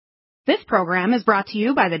This program is brought to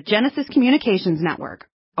you by the Genesis Communications Network,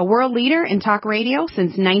 a world leader in talk radio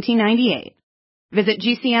since 1998. Visit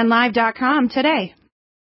GCNlive.com today.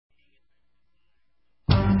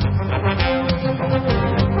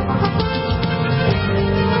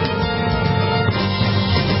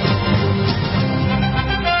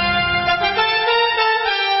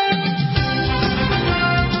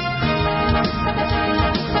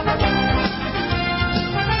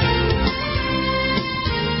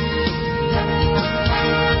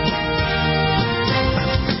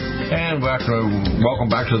 Welcome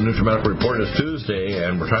back to the NutriMedical Report. It's Tuesday,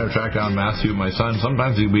 and we're trying to track down Matthew, my son.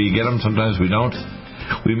 Sometimes we get him, sometimes we don't.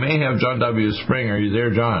 We may have John W. Spring. Are you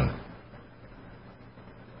there, John?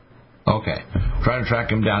 Okay. Trying to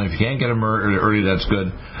track him down. If you can't get him early, that's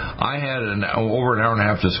good. I had over an hour and a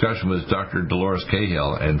half discussion with Dr. Dolores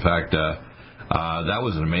Cahill. In fact, that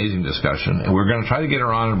was an amazing discussion. And we're going to try to get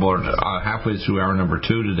her on about halfway through hour number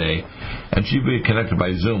 2 today. And she'll be connected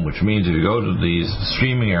by Zoom, which means if you go to the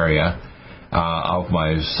streaming area of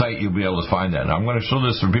my site, you'll be able to find that. Now, I'm going to show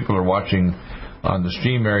this for people who are watching on the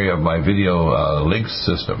stream area of my video links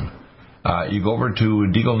system. You go over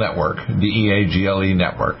to Deagle Network, D-E-A-G-L-E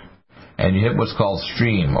Network, and you hit what's called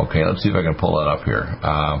Stream. Okay, let's see if I can pull that up here.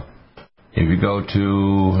 If you go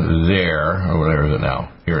to there, or where is it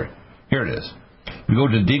now? Here it is. You go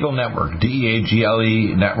to Deagle Network,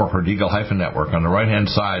 D-E-A-G-L-E Network, or Deagle-Network. On the right-hand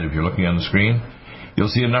side, if you're looking on the screen, you'll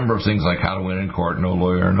see a number of things like how to win in court, no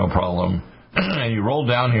lawyer, no problem. And you roll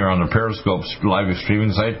down here on the Periscope live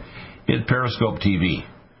streaming site, hit Periscope TV.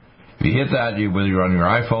 If you hit that, whether you're on your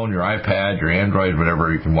iPhone, your iPad, your Android,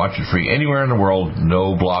 whatever, you can watch it free anywhere in the world,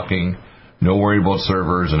 no blocking, no worry about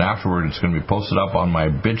servers, and afterward it's going to be posted up on my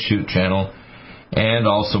BitChute channel and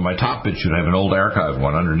also my top BitChute. I have an old archive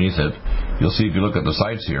one underneath it. You'll see if you look at the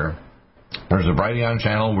sites here, there's a Brighteon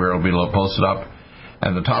channel where it'll be posted up,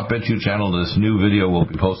 and the top BitChute channel, this new video will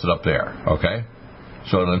be posted up there, okay?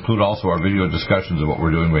 So it'll include also our video discussions of what we're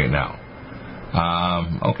doing right now.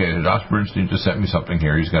 Okay, Josh Bernstein just sent me something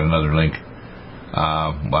here. He's got another link.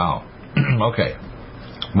 Wow. Okay.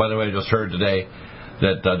 By the way, I just heard today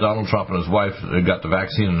that Donald Trump and his wife got the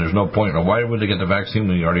vaccine, and there's no point. Now, why would they get the vaccine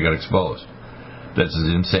when you already got exposed? This is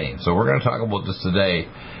insane. So we're going to talk about this today,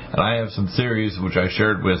 and I have some theories which I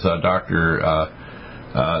shared with Dr.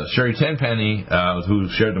 Sherry Tenpenny, who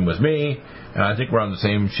shared them with me, and I think we're on the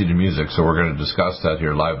same sheet of music, so we're going to discuss that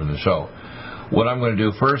here live in the show. What I'm going to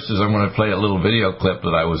do first is I'm going to play a little video clip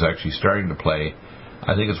that I was actually starting to play.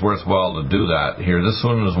 I think it's worthwhile to do that here. This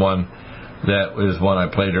one is one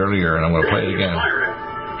I played earlier, and I'm going to play it again.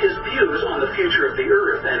 His views on the future of the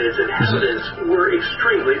Earth and its inhabitants were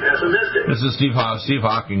extremely pessimistic. This is Steve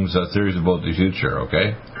Hawking's theories about the future,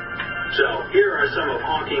 okay? So, here are some of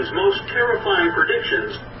Hawking's most terrifying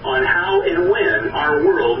predictions on how and when our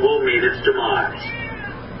world will meet its demise.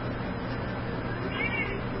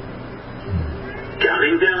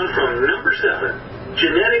 Counting down from number 7,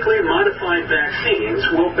 genetically modified vaccines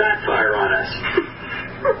will backfire on us.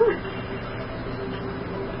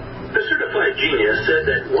 The certified genius said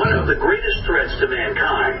that one of the greatest threats to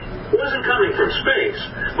mankind wasn't coming from space,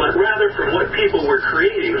 but rather from what people were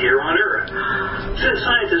creating here on Earth. Since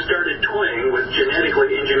scientists started toying with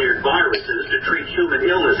genetically engineered viruses to treat human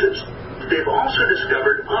illnesses, they've also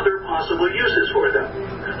discovered other possible uses for them.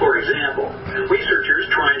 For example, researchers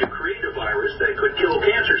trying to create a virus that could kill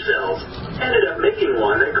cancer cells ended up making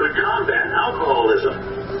one that could combat alcoholism.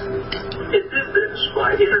 It did this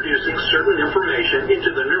by introducing certain information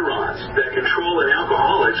into the neurons that control an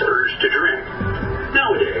alcoholic's urge to drink.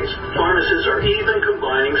 Nowadays, pharmacists are even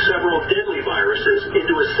combining several deadly viruses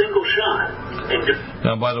into a single shot.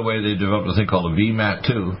 Now, by the way, they developed a thing called a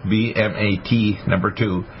VMAT2, V-M-A-T, number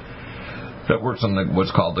 2, that works on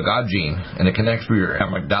what's called the God gene, and it connects with your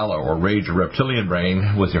amygdala, or rage, or reptilian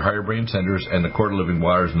brain, with your higher brain centers and the core living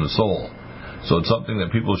waters in the soul. So it's something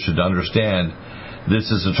that people should understand. This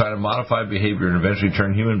is to try to modify behavior and eventually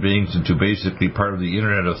turn human beings into basically part of the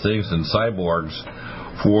Internet of Things and cyborgs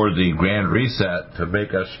for the Grand Reset, to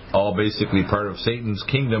make us all basically part of Satan's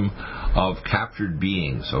kingdom of captured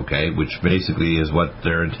beings, okay, which basically is what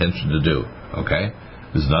their intention to do, okay?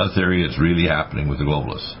 This is not a theory, it's really happening with the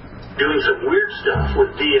globalists. Doing some weird stuff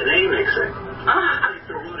with DNA mixing. Take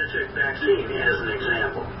the Rotatech vaccine as an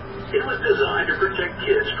example. It was designed to protect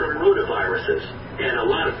kids from rotaviruses, and a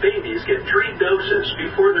lot of babies get 3 doses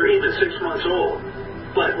before they're even 6 months old.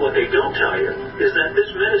 But what they don't tell you is that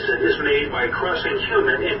this medicine is made by crossing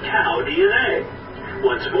human and cow DNA.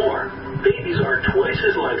 Once more, babies are twice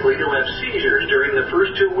as likely to have seizures during the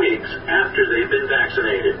first 2 weeks after they've been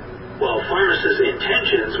vaccinated. While pharmacists'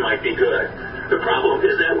 intentions might be good, The problem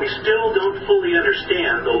is that we still don't fully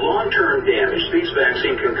understand the long-term damage these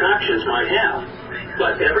vaccine concoctions might have.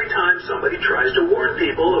 But every time somebody tries to warn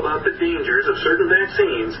people about the dangers of certain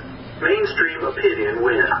vaccines, mainstream opinion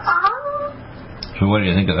wins. So what do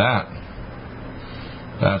you think of that?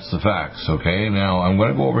 That's the facts, okay? Now, I'm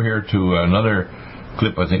going to go over here to another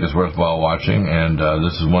clip I think is worthwhile watching, and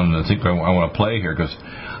this is one I think I want to play here, because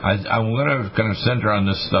I'm going to kind of center on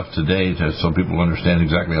this stuff today so people understand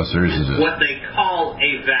exactly how serious this is. What they call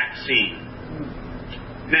a vaccine.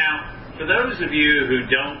 Now, for those of you who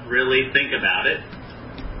don't really think about it,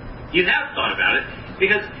 you have thought about it,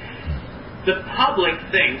 because the public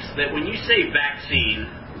thinks that when you say vaccine,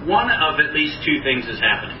 one of at least two things is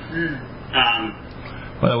happening.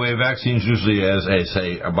 By the way, vaccines usually, as I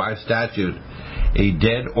say, by statute, a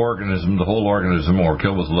dead organism, the whole organism, or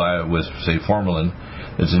killed with say, formalin,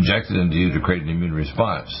 that's injected into you to create an immune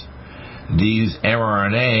response. These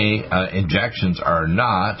mRNA injections are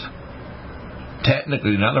not,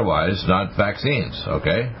 technically and otherwise, not vaccines,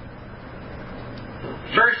 okay?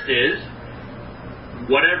 First is,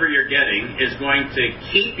 whatever you're getting is going to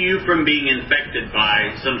keep you from being infected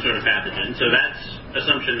by some sort of pathogen. So that's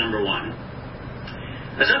assumption number one.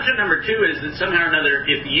 Assumption number two is that somehow or another,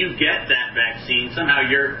 if you get that vaccine, somehow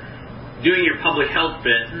you're doing your public health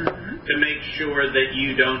bit to make sure that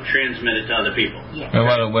you don't transmit it to other people. Yes. And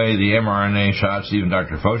by the way, the mRNA shots, even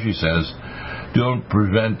Dr. Fauci says, don't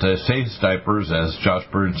prevent face diapers, as Josh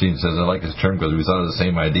Bernstein says. I like his term because we thought of the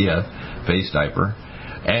same idea, face diaper.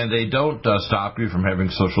 And they don't stop you from having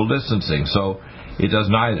social distancing. So it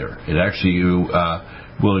does neither. It actually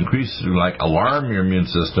will increase, alarm your immune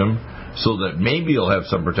system, so that maybe you'll have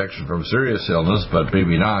some protection from serious illness, but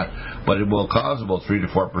maybe not. But it will cause about 3 to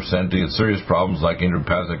 4% to get serious problems like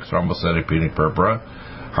idiopathic thrombocytopenic purpura,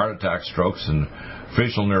 heart attack, strokes, and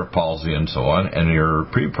facial nerve palsy, and so on. And your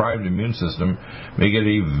pre-primed immune system may get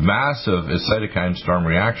a massive cytokine storm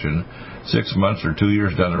reaction 6 months or 2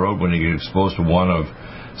 years down the road when you get exposed to one of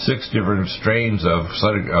 6 different strains of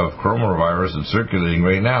coronavirus that's circulating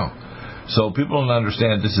right now. So people don't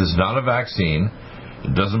understand this is not a vaccine.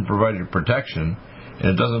 It doesn't provide you protection, and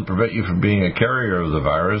it doesn't prevent you from being a carrier of the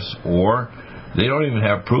virus, or they don't even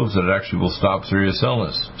have proof that it actually will stop serious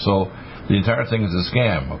illness. So the entire thing is a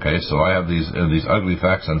scam, okay? So I have these ugly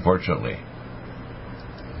facts, unfortunately.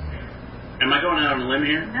 Am I going out on a limb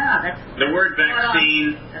here? No, that's... The word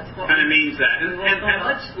vaccine kind of means that. And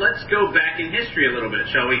let's go back in history a little bit,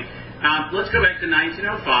 shall we? Let's go back to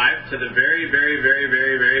 1905, to the very, very, very,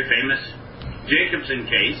 very, very famous Jacobson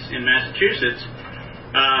case in Massachusetts.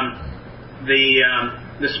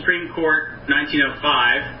 The Supreme Court, 1905,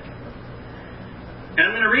 and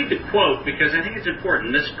I'm going to read the quote because I think it's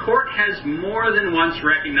important. This court has more than once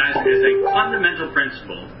recognized as a fundamental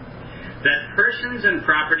principle that persons and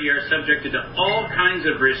property are subjected to all kinds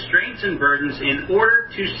of restraints and burdens in order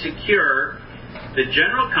to secure the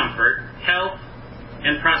general comfort, health,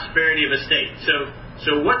 and prosperity of a state.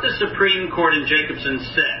 So what the Supreme Court in Jacobson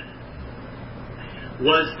said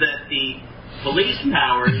was that the police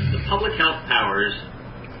powers, the public health powers,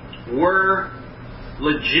 were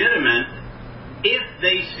legitimate if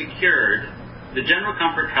they secured the general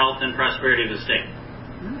comfort, health, and prosperity of the state.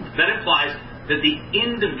 That implies that the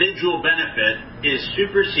individual benefit is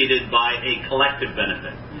superseded by a collective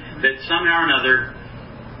benefit. That somehow or another,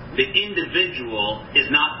 the individual is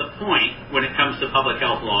not the point when it comes to public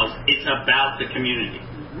health laws. It's about the community.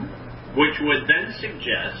 Which would then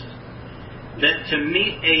suggest that to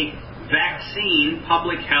meet a vaccine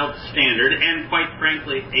public health standard, and quite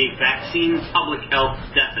frankly, a vaccine public health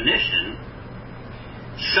definition,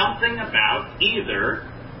 something about either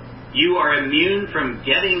you are immune from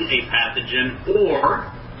getting a pathogen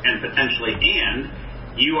or, and potentially,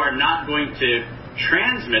 you are not going to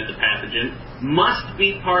transmit the pathogen must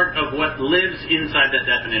be part of what lives inside that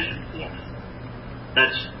definition. Yes.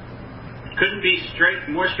 That's couldn't be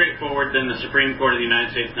more straightforward than the Supreme Court of the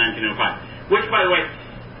United States, 1905, which, by the way,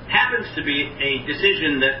 happens to be a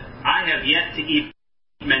decision that I have yet to eat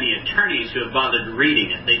many attorneys who have bothered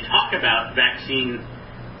reading it. They talk about vaccine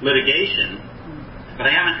litigation, but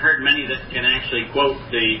I haven't heard many that can actually quote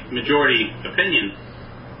the majority opinion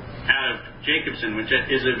out of Jacobson, which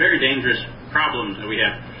is a very dangerous problem that we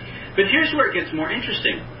have. But here's where it gets more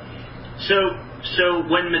interesting. So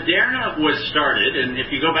when Moderna was started, and if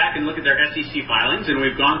you go back and look at their SEC filings, and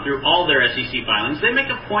we've gone through all their SEC filings, they make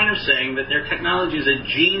a point of saying that their technology is a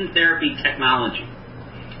gene therapy technology.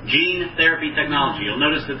 Gene therapy technology. You'll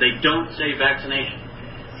notice that they don't say vaccination.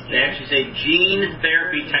 They actually say gene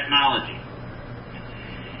therapy technology.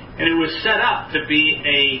 And it was set up to be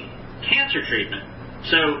a cancer treatment.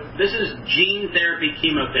 So this is gene therapy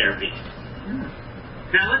chemotherapy.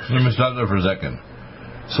 Now let's Let me stop there for a second.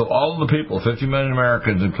 So all the people, 50 million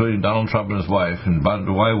Americans, including Donald Trump and his wife, and by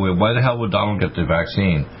the way, why the hell would Donald get the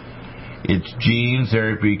vaccine? It's gene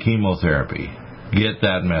therapy, chemotherapy. Get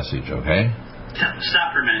that message, okay?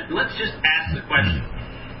 Stop for a minute. Let's just ask the question.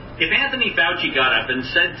 If Anthony Fauci got up and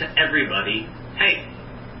said to everybody, hey,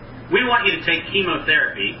 we want you to take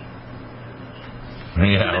chemotherapy for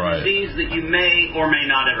the disease that you may or may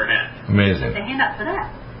not ever have. Amazing. Put the hand up for that.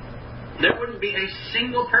 There wouldn't be a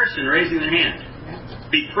single person raising their hand.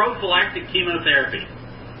 Be prophylactic chemotherapy.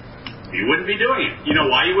 You wouldn't be doing it. You know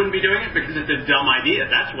why you wouldn't be doing it? Because it's a dumb idea.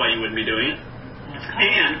 That's why you wouldn't be doing it.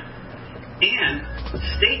 And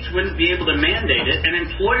states wouldn't be able to mandate it, and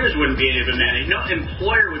employers wouldn't be able to mandate it. No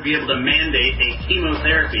employer would be able to mandate a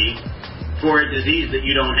chemotherapy for a disease that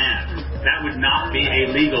you don't have. That would not be a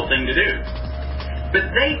legal thing to do. But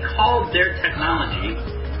they called their technology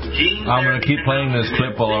gene therapy. I'm going to keep playing this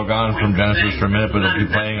clip while I'm gone from Genesis for a minute, but it'll be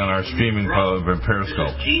playing on our streaming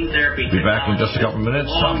Periscope. Gene therapy. Be back in just a couple minutes.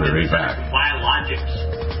 I'll be right back. Biologics.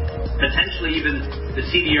 Potentially even the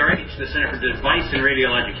CDRH, the Center for Device and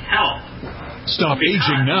Radiologic Health. Stop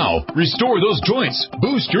aging now. Restore those joints.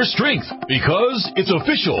 Boost your strength. Because it's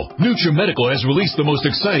official. NutriMedical has released the most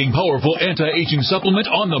exciting, powerful anti-aging supplement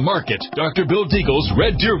on the market. Dr. Bill Deagle's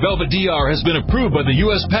Red Deer Velvet DR has been approved by the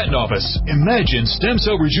U.S. Patent Office. Imagine stem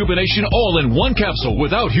cell rejuvenation all in one capsule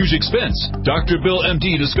without huge expense. Dr. Bill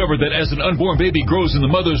MD discovered that as an unborn baby grows in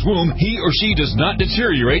the mother's womb, he or she does not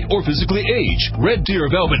deteriorate or physically age. Red Deer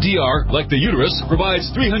Velvet DR, like the uterus,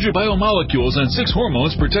 provides 300 biomolecules and 6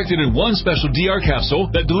 hormones protected in one special DR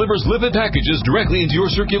capsule that delivers lipid packages directly into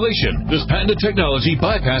your circulation. This patented technology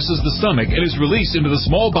bypasses the stomach and is released into the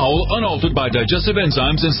small bowel unaltered by digestive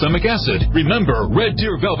enzymes and stomach acid. Remember, Red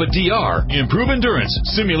Deer Velvet DR. Improve endurance,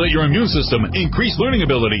 stimulate your immune system, increase learning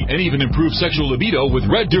ability, and even improve sexual libido with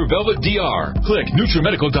Red Deer Velvet DR. Click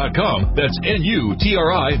NutriMedical.com. That's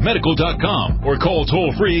NUTRI Medical.com. Or call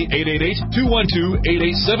toll-free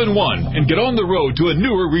 888-212-8871 and get on the road to a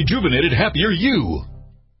newer, rejuvenated, happier you.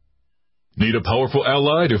 Need a powerful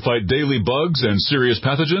ally to fight daily bugs and serious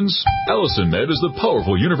pathogens? Allicin Med is the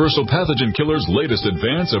powerful universal pathogen killer's latest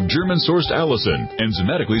advance of German-sourced allicin,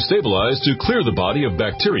 enzymatically stabilized to clear the body of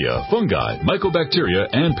bacteria, fungi, mycobacteria,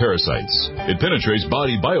 and parasites. It penetrates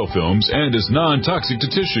body biofilms and is non-toxic to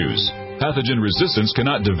tissues. Pathogen resistance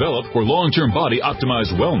cannot develop for long-term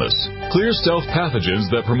body-optimized wellness. Clear stealth pathogens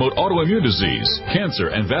that promote autoimmune disease,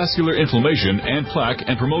 cancer, and vascular inflammation and plaque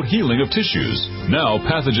and promote healing of tissues. Now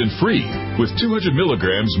pathogen-free. With 200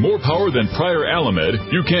 milligrams more power than prior Alamed,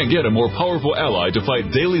 you can't get a more powerful ally to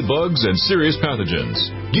fight daily bugs and serious pathogens.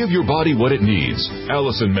 Give your body what it needs.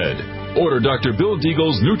 Allicin Med. Order Dr. Bill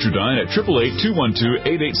Deagle's Nutridyne at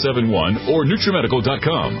 888-212-8871 or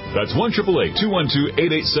NutriMedical.com. That's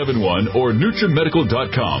 1-888-212-8871 or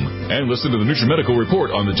NutriMedical.com. And listen to the NutriMedical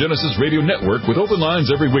Report on the Genesis Radio Network with open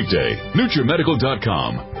lines every weekday.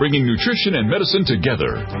 NutriMedical.com, bringing nutrition and medicine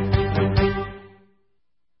together.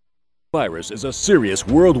 Virus is a serious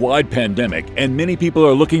worldwide pandemic, and many people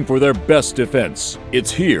are looking for their best defense.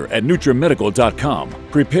 It's here at NutriMedical.com.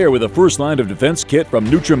 Prepare with a first line of defense kit from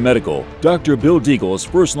NutriMedical. Dr. Bill Deagle's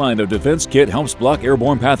first line of defense kit helps block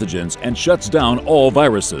airborne pathogens and shuts down all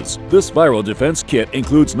viruses. This viral defense kit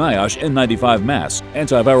includes NIOSH N95 mask,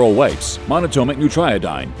 antiviral wipes, monatomic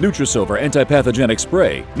Nutriodine, Nutrisilver antipathogenic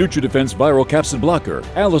spray, NutriDefense viral capsid blocker,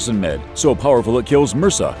 Allicin Med, so powerful it kills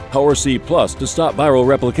MRSA, Power C Plus to stop viral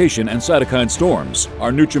replication and cytokine storms.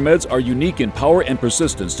 Our NutriMeds are unique in power and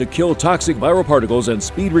persistence to kill toxic viral particles and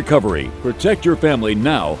speed recovery. Protect your family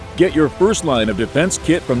now. Get your first line of defense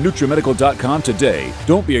kit from NutriMedical.com today.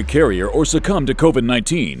 Don't be a carrier or succumb to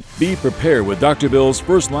COVID-19. Be prepared with Dr. Bill's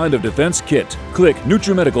first line of defense kit. Click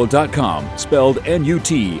NutriMedical.com, spelled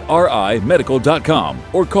N-U-T-R-I Medical.com,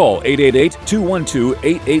 or call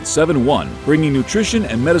 888-212-8871, bringing nutrition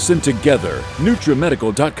and medicine together.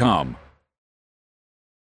 NutriMedical.com.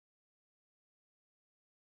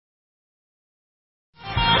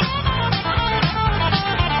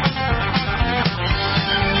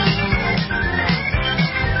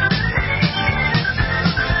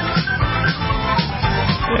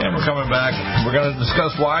 We're going to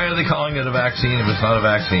discuss why are they calling it a vaccine if it's not a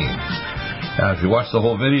vaccine. If you watch the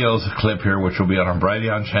whole video clip here, which will be on our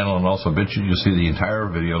Brighteon channel and also BitChute, you'll see the entire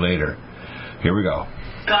video later. Here we go.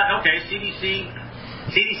 Okay, CDC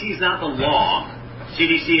is not the law.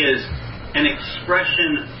 CDC is an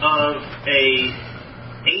expression of a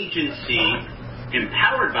agency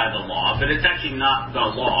empowered by the law, but it's actually not the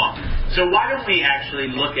law. So why don't we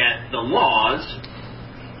actually look at the laws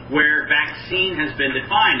where vaccine has been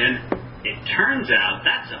defined? And it turns out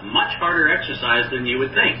that's a much harder exercise than you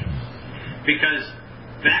would think. Because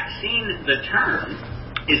vaccine, the term,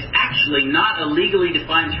 is actually not a legally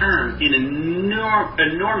defined term in an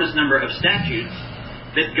enormous number of statutes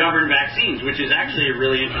that govern vaccines, which is actually a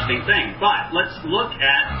really interesting thing. But let's look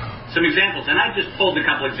at some examples, and I just pulled a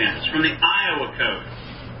couple examples from the Iowa Code.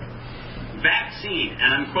 Vaccine,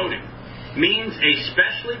 and I'm quoting, means a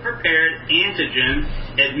specially prepared antigen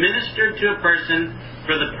administered to a person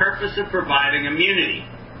for the purpose of providing immunity.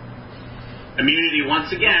 Immunity,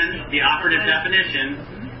 once again, the operative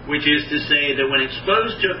definition, which is to say that when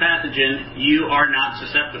exposed to a pathogen, you are not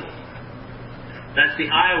susceptible. That's the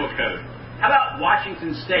Iowa Code. How about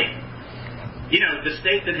Washington State? You know, the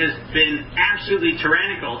state that has been absolutely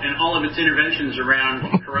tyrannical in all of its interventions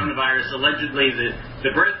around coronavirus, allegedly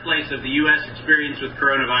the birthplace of the U.S. experience with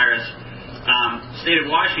coronavirus, state of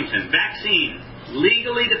Washington. Vaccine,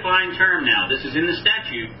 legally defined term now, this is in the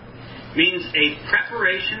statute, means a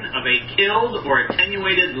preparation of a killed or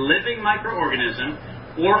attenuated living microorganism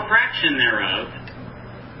or fraction thereof.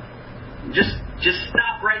 Just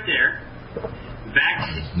stop right there.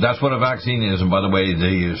 Vaccine. That's what a vaccine is, and by the way,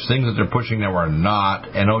 the things that they're pushing now are not,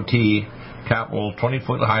 NOT, capital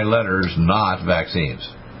 20-foot high letters, not vaccines.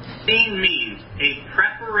 Vaccine means a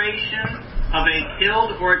preparation of a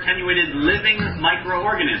killed or attenuated living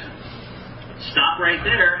microorganism. Stop right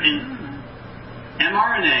there, and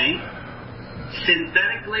mRNA,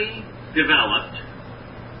 synthetically developed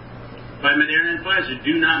by Moderna and Pfizer,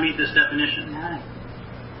 do not meet this definition.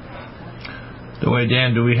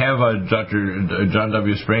 Dan, do we have Dr. John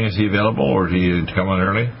W. Spring? Is he available, or do you come on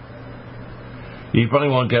early? You probably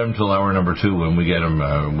won't get him until hour number 2 when we get him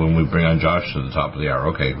when we bring on Josh to the top of the hour.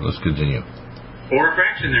 Okay, let's continue. Or a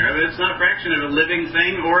fraction thereof. It's not a fraction of a living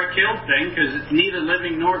thing or a killed thing, because it's neither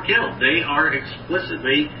living nor killed. They are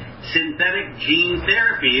explicitly synthetic gene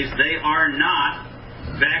therapies. They are not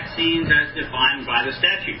vaccines as defined by the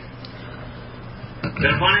statute.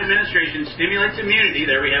 The upon administration stimulates immunity.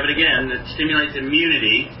 There we have it again. That stimulates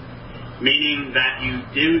immunity, meaning that you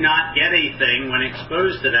do not get a thing when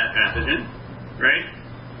exposed to that pathogen, right?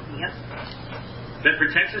 Yes. That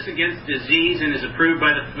protects us against disease and is approved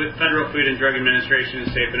by the Federal Food and Drug Administration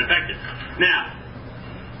as safe and effective. Now,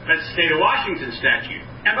 that's the state of Washington statute.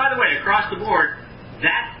 And by the way, across the board,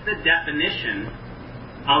 that's the definition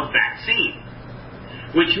of vaccine.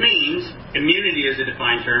 Which means immunity is a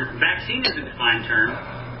defined term, vaccine is a defined term.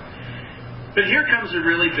 But here comes a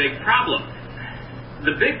really big problem.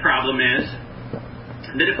 The big problem is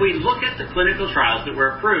that if we look at the clinical trials that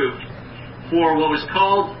were approved for what was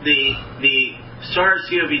called the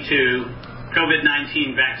SARS-CoV-2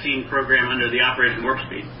 COVID-19 vaccine program under the Operation Warp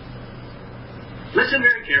Speed, listen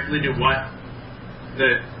very carefully to what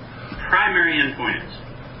the primary endpoint is.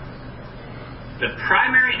 The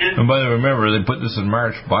primary endpoint. And by the way, remember, they put this in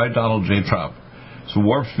March by Donald J. Trump. So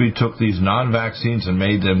Warp Speed took these non-vaccines and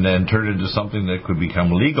made them then turn into something that could become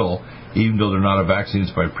legal, even though they're not vaccines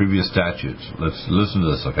by previous statutes. Let's listen to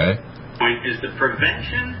this, okay? Point is the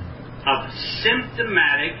prevention of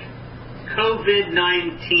symptomatic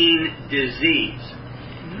COVID-19 disease.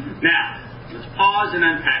 Now, let's pause and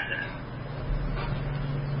unpack that.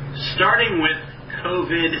 Starting with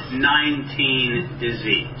COVID-19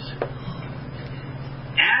 disease.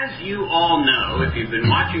 As you all know, if you've been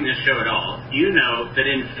watching this show at all, you know that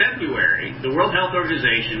in February, the World Health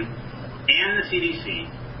Organization and the CDC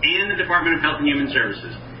and the Department of Health and Human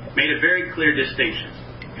Services made a very clear distinction.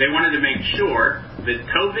 They wanted to make sure that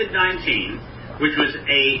COVID-19, which was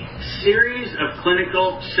a series of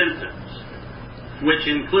clinical symptoms, which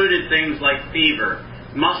included things like fever,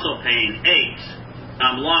 muscle pain, aches,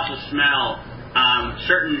 loss of smell,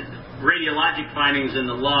 certain radiologic findings in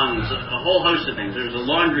the lungs, a whole host of things. There was a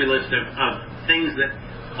laundry list of things that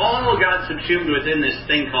all got subsumed within this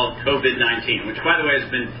thing called COVID-19, which, by the way, has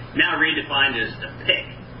been now redefined as the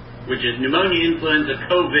PIC, which is pneumonia, influenza,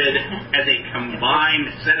 COVID as a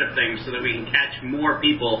combined set of things so that we can catch more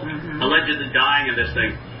people allegedly dying of this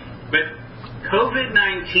thing. But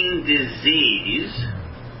COVID-19 disease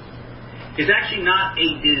is actually not a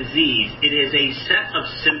disease. It is a set of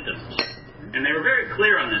symptoms. And they were very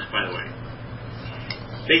clear on this, by the way.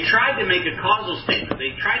 They tried to make a causal statement.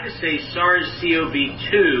 They tried to say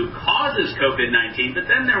SARS-CoV-2 causes COVID-19,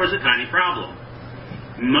 but then there was a tiny problem.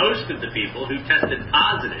 Most of the people who tested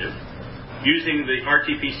positive using the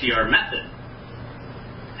RT-PCR method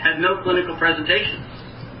had no clinical presentation.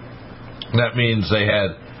 That means they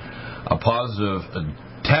had a positive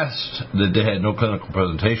test that they had no clinical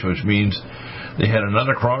presentation, which means they had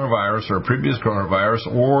another coronavirus or a previous coronavirus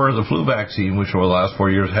or the flu vaccine, which over the last 4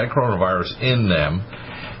 years had coronavirus in them,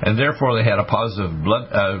 and therefore they had a positive blood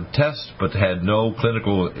test but had no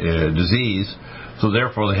clinical disease, so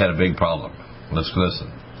therefore they had a big problem. Let's listen.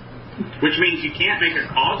 Which means you can't make a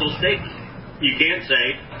causal statement. You can't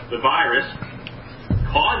say the virus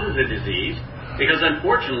causes a disease, because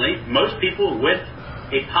unfortunately, most people with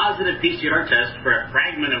a positive PCR test for a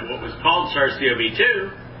fragment of what was called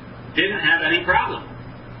SARS-CoV-2 didn't have any problem.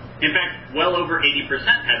 In fact, well over 80%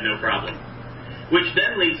 had no problem. Which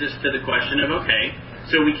then leads us to the question of, okay,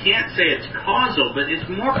 so we can't say it's causal, but it's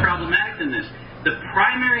more problematic than this. The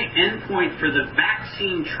primary endpoint for the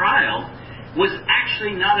vaccine trial was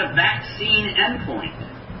actually not a vaccine endpoint.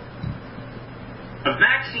 A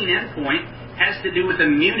vaccine endpoint has to do with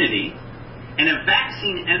immunity, and a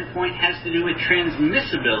vaccine endpoint has to do with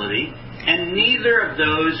transmissibility, and neither of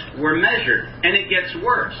those were measured. And it gets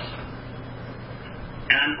worse.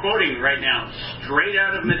 And I'm quoting right now, straight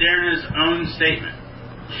out of Moderna's own statement.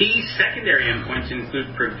 Key secondary endpoints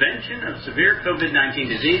include prevention of severe COVID-19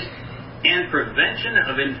 disease and prevention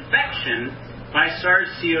of infection by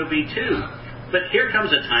SARS-CoV-2. But here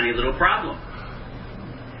comes a tiny little problem.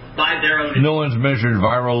 By their own... No one's measured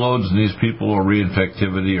viral loads in these people or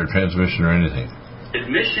reinfectivity or transmission or anything.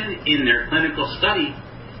 Admission in their clinical study,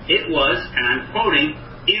 it was, and I'm quoting,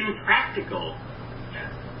 impractical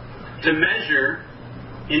to measure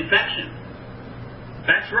infection.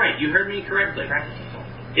 That's right, you heard me correctly.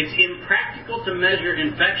 It's impractical to measure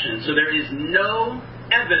infection, so there is no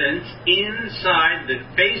evidence inside the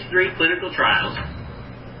phase 3 clinical trials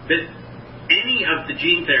that any of the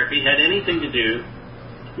gene therapy had anything to do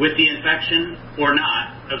with the infection or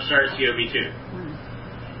not of SARS-CoV-2.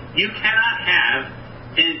 You cannot have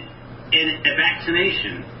a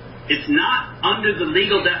vaccination. It's not under the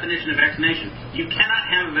legal definition of vaccination. You cannot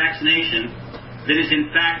have a vaccination that is in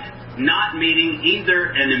fact not meeting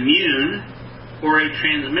either an immune or a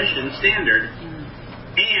transmission standard,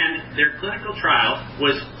 and their clinical trial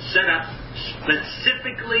was set up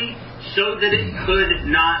specifically so that it could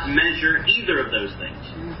not measure either of those things.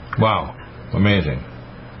 Wow, amazing.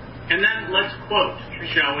 And then let's quote,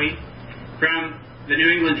 shall we, from the New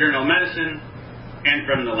England Journal of Medicine and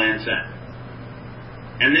from the Lancet.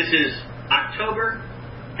 And this is October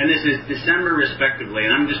and this is December respectively,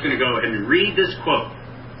 and I'm just going to go ahead and read this quote.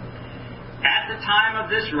 At the time of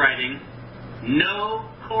this writing, no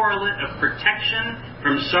correlate of protection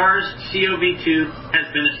from SARS-CoV-2 has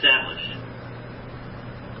been established.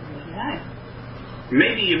 Yeah.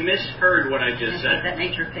 Maybe you misheard what I just said. That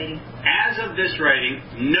nature fading. As of this writing,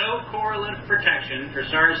 no correlate of protection for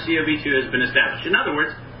SARS-CoV-2 has been established. In other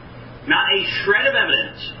words, not a shred of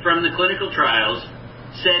evidence from the clinical trials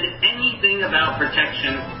said anything about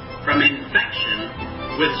protection from infection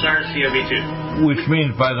with SARS-CoV-2. Which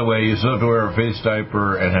means, by the way, you still have to wear a face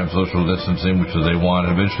diaper and have social distancing, which is they want.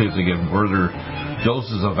 Eventually, if they get further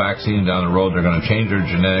doses of vaccine down the road, they're going to change their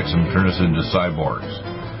genetics and turn us into cyborgs.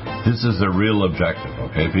 This is their real objective,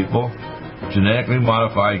 okay, people? Genetically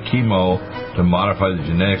modify chemo to modify the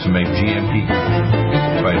genetics and make GMP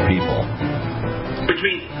by people. Which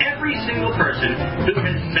means every single person who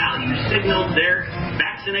has value signaled their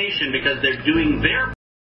vaccination because they're doing their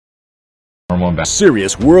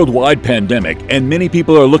serious worldwide pandemic, and many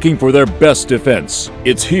people are looking for their best defense.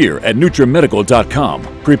 It's here at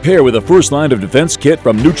NutriMedical.com. Prepare with a first line of defense kit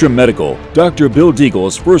from NutriMedical. Dr. Bill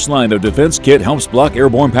Deagle's first line of defense kit helps block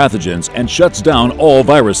airborne pathogens and shuts down all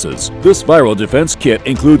viruses. This viral defense kit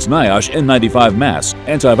includes NIOSH N95 mask,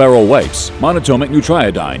 antiviral wipes, monatomic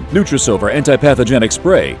nutriodine, Nutrisilver antipathogenic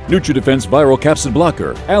spray, NutriDefense viral capsid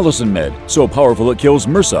blocker, Allison Med, so powerful it kills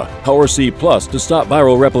MRSA, Power C Plus to stop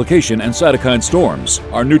viral replication and cytokine storms.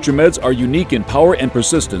 Our NutriMeds are unique in power and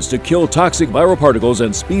persistence to kill toxic viral particles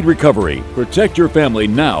and speed recovery. Protect your family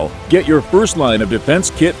now. Get your first line of defense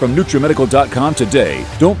kit from NutriMedical.com today.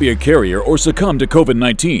 Don't be a carrier or succumb to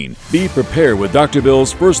COVID-19. Be prepared with Dr.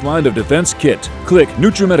 Bill's first line of defense kit. Click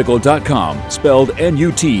NutriMedical.com, spelled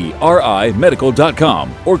N-U-T-R-I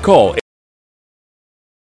medical.com, or call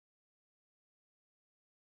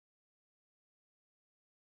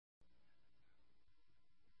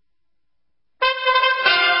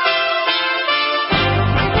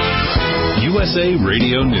USA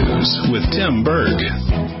Radio News with Tim Berg.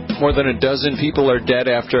 More than a dozen people are dead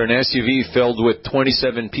after an SUV filled with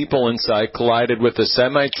 27 people inside collided with a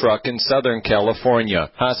semi-truck in Southern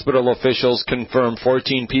California. Hospital officials confirm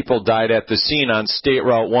 14 people died at the scene on State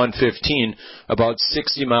Route 115, about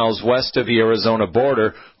 60 miles west of the Arizona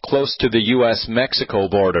border, close to the U.S.-Mexico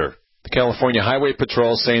border. The California Highway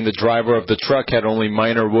Patrol saying the driver of the truck had only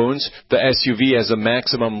minor wounds. The SUV has a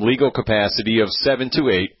maximum legal capacity of 7 to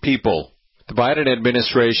 8 people. The Biden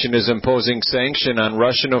administration is imposing sanction on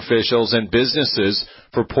Russian officials and businesses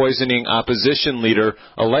for poisoning opposition leader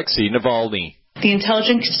Alexei Navalny. The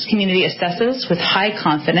intelligence community assesses with high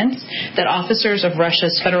confidence that officers of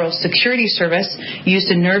Russia's Federal Security Service used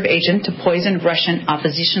a nerve agent to poison Russian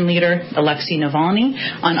opposition leader Alexei Navalny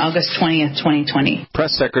on August 20th, 2020.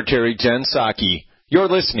 Press Secretary Jen Psaki. You're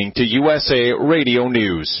listening to USA Radio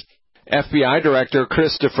News. FBI Director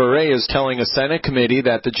Christopher Wray is telling a Senate committee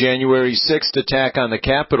that the January 6th attack on the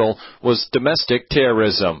Capitol was domestic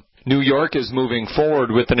terrorism. New York is moving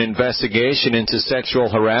forward with an investigation into sexual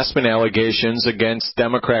harassment allegations against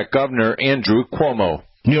Democrat Governor Andrew Cuomo.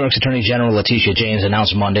 New York's Attorney General Letitia James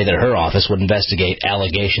announced Monday that her office would investigate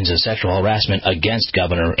allegations of sexual harassment against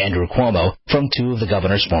Governor Andrew Cuomo from two of the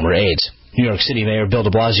governor's former aides. New York City Mayor Bill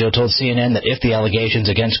de Blasio told CNN that if the allegations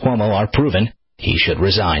against Cuomo are proven, he should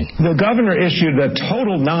resign. The governor issued a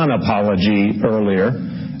total non-apology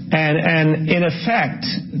earlier and in effect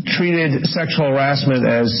treated sexual harassment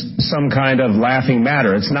as some kind of laughing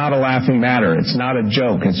matter. It's not a laughing matter. It's not a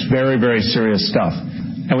joke. It's very, very serious stuff.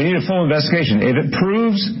 And we need a full investigation. If it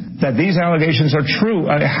proves that these allegations are true,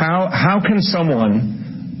 how can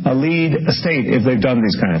someone lead a state if they've done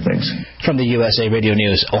these kind of things? From the USA Radio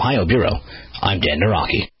News Ohio Bureau, I'm Dan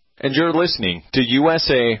Naraki. And you're listening to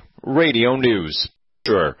USA Radio News.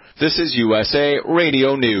 Sure, this is USA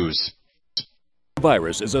Radio News.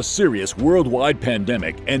 Virus is a serious worldwide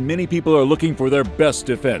pandemic, and many people are looking for their best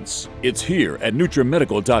defense. It's here at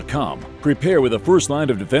NutriMedical.com. Prepare with a first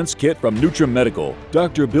line of defense kit from NutriMedical.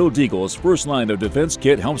 Dr. Bill Deagle's first line of defense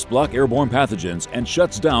kit helps block airborne pathogens and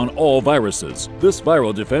shuts down all viruses. This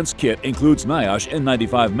viral defense kit includes NIOSH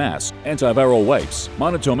N95 mask, antiviral wipes,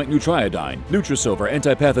 monatomic Nutriodine, Nutrisilver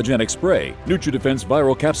antipathogenic spray, NutriDefense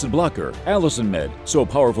viral capsid blocker, Allison Med, so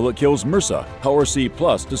powerful it kills MRSA, Power C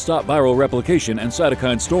Plus to stop viral replication and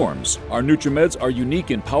cytokine storms. Our NutriMeds are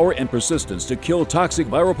unique in power and persistence to kill toxic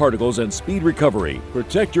viral particles and speed recovery.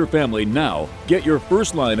 Protect your family now. Get your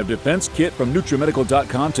first line of defense kit from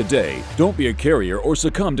NutriMedical.com today. Don't be a carrier or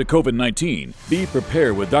succumb to COVID-19. Be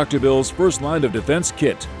prepared with Dr. Bill's first line of defense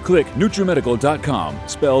kit. Click NutriMedical.com,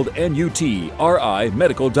 spelled N-U-T-R-I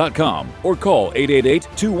medical.com, or call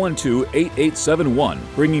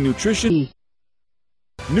 888-212-8871. Bringing nutrition.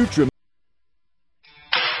 NutriMedical.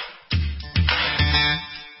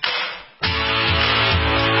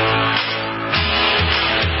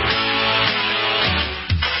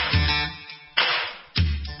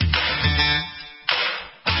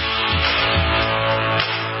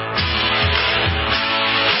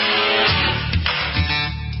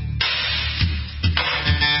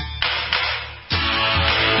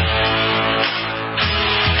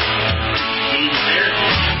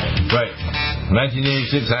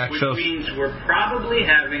 Which means we're probably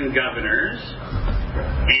having governors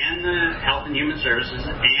and the Health and Human Services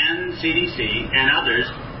and CDC and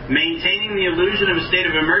others maintaining the illusion of a state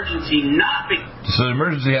of emergency, So the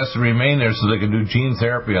emergency has to remain there so they can do gene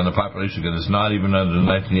therapy on the population because it's not even under the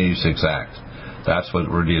 1986 Act. That's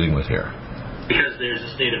what we're dealing with here. Because there's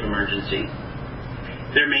a state of emergency.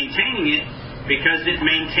 They're maintaining it because it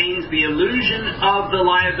maintains the illusion of the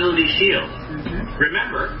liability shield. Mm-hmm.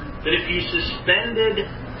 Remember that if you suspended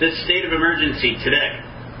the state of emergency today,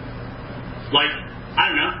 like, I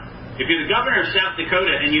don't know, if you're the governor of South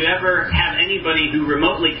Dakota and you ever have anybody who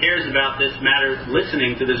remotely cares about this matter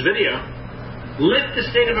listening to this video, lift the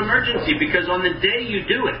state of emergency because on the day you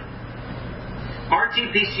do it,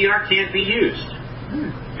 RT-PCR can't be used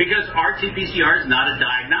because RT-PCR is not a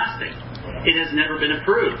diagnostic. It has never been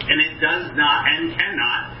approved, and it does not and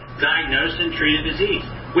cannot diagnose and treat a disease,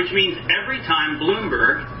 which means every time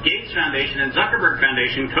Bloomberg, Gates Foundation, and Zuckerberg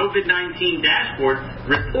Foundation COVID-19 dashboard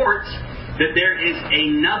reports that there is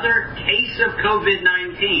another case of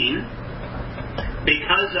COVID-19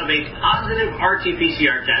 because of a positive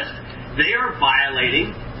RT-PCR test, they are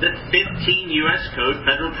violating the 15 U.S. Code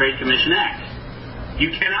Federal Trade Commission Act.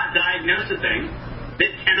 You cannot diagnose a thing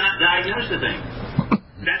that cannot diagnose a thing.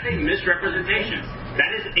 That's a misrepresentation.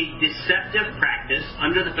 That is a deceptive practice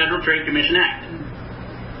under the Federal Trade Commission Act.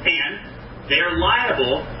 And they are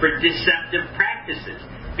liable for deceptive practices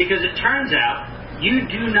because it turns out you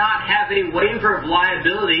do not have a waiver of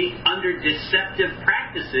liability under deceptive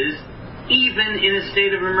practices even in a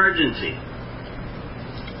state of emergency.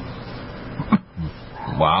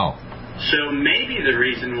 Wow. So maybe the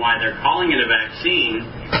reason why they're calling it a vaccine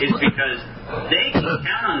is because they can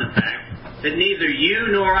count on the fact that neither you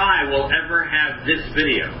nor I will ever have this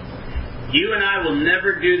video. You and I will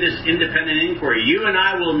never do this independent inquiry. You and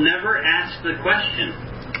I will never ask the question.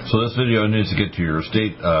 So this video needs to get to your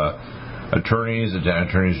state attorneys,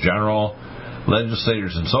 attorneys general,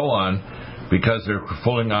 legislators, and so on, because they're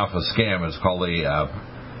pulling off a scam. It's called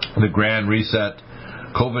the Grand Reset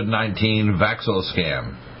COVID-19 Vaxo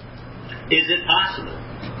scam. Is it possible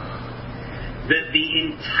that the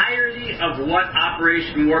entirety of what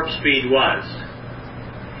Operation Warp Speed was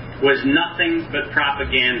nothing but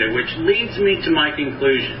propaganda, which leads me to my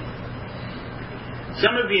conclusion.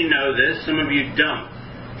 Some of you know this, some of you don't,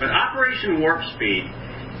 but Operation Warp Speed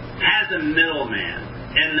has a middleman,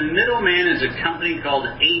 and the middleman is a company called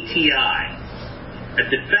ATI, a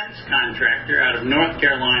defense contractor out of North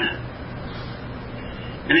Carolina.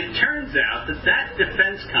 And it turns out that that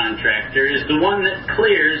defense contractor is the one that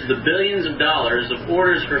clears the billions of dollars of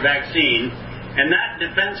orders for vaccine, and that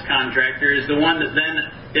defense contractor is the one that then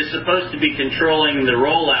is supposed to be controlling the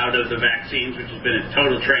rollout of the vaccines, which has been a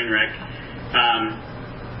total train wreck,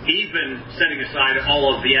 even setting aside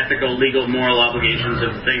all of the ethical, legal, moral obligations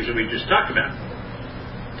of the things that we just talked about.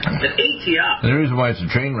 The ATI... The reason why it's a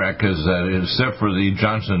train wreck is that except for the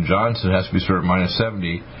Johnson & Johnson, it has to be stored at minus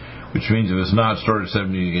 70, which means if it's not stored at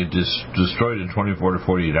 70, you get destroyed in 24 to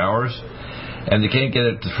 48 hours. And they can't get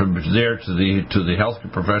it from there to the health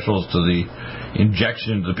professionals, to the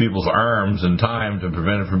injection to people's arms in time to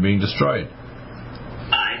prevent it from being destroyed.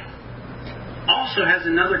 I also has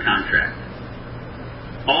another contract,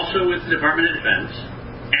 also with the Department of Defense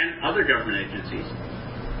and other government agencies.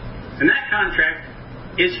 And that contract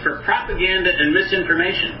is for propaganda and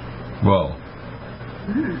misinformation. Whoa.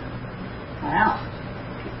 Wow.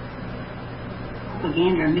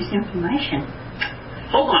 Propaganda and misinformation.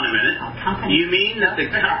 Hold on a minute. You mean that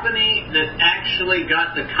the company that actually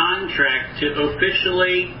got the contract to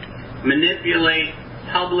officially manipulate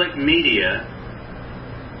public media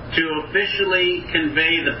to officially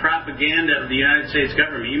convey the propaganda of the United States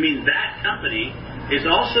government, you mean that company is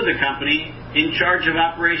also the company in charge of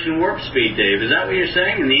Operation Warp Speed, Dave? Is that what you're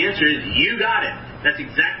saying? And the answer is, you got it. That's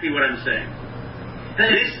exactly what I'm saying.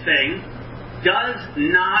 This thing does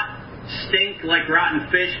not stink like rotten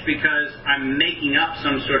fish because I'm making up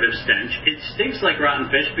some sort of stench. It stinks like rotten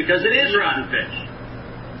fish because it is rotten fish.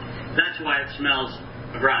 That's why it smells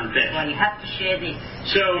of rotten fish. Well, you have to share this.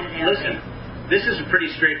 So, listen, this is a pretty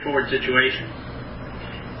straightforward situation.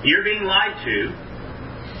 You're being lied to.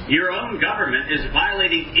 Your own government is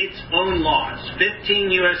violating its own laws. 15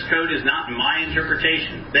 U.S. Code is not my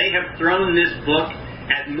interpretation. They have thrown this book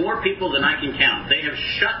at more people than I can count. They have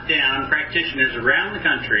shut down practitioners around the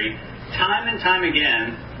country time and time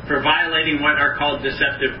again for violating what are called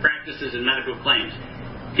deceptive practices and medical claims.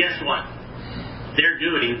 Guess what? They're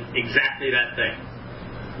doing exactly that thing.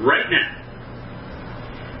 Right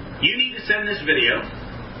now. You need to send this video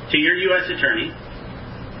to your U.S. attorney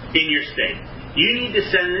in your state. You need to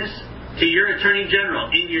send this to your attorney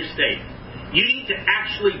general in your state. You need to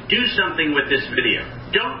actually do something with this video.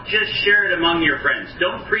 Don't just share it among your friends.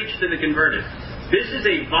 Don't preach to the converted. This is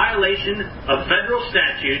a violation of federal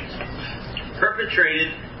statutes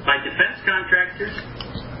perpetrated by defense contractors,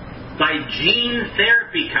 by gene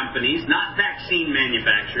therapy companies, not vaccine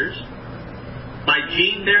manufacturers, by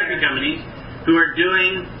gene therapy companies who are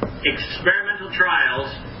doing experimental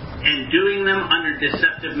trials and doing them under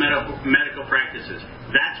deceptive medical practices.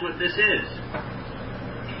 That's what this is.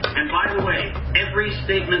 And by the way, every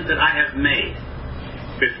statement that I have made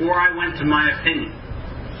before I went to my opinion,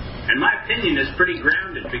 and my opinion is pretty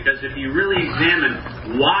grounded because if you really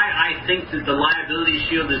examine why I think that the liability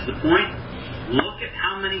shield is the point, look at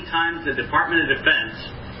how many times the Department of Defense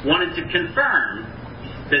wanted to confirm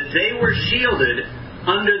that they were shielded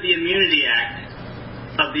under the Immunity Act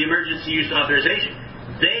of the Emergency Use Authorization.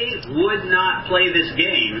 They would not play this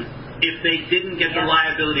game if they didn't get the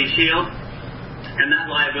liability shield, and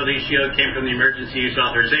that liability shield came from the Emergency Use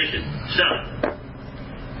Authorization. So,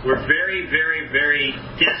 we're very, very, very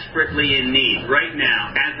desperately in need right now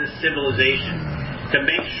as a civilization to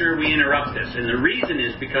make sure we interrupt this. And the reason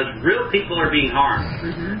is because real people are being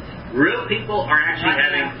harmed. Real people are actually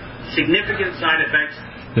having significant side effects.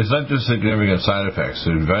 It's not just significant side effects.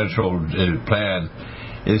 The eventual plan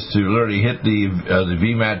is to literally hit the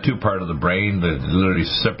VMAT2 part of the brain that literally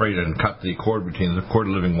separate and cut the cord between the cord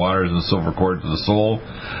of living waters and the silver cord to the soul,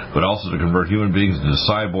 but also to convert human beings into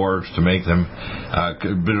cyborgs, to make them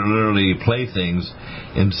literally playthings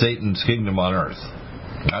in Satan's kingdom on earth.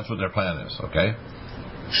 That's what their plan is, okay?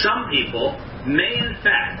 Some people may in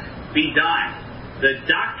fact be dying. The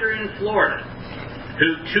doctor in Florida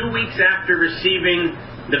who 2 weeks after receiving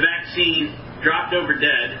the vaccine dropped over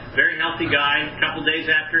dead, very healthy guy. A couple days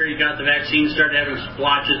after he got the vaccine, started having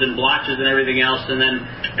splotches and blotches and everything else, and then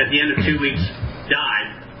at the end of 2 weeks,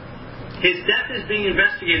 died. His death is being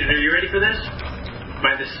investigated, are you ready for this?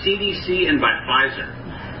 By the CDC and by Pfizer.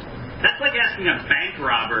 That's like asking a bank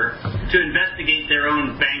robber to investigate their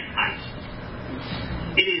own bank heist.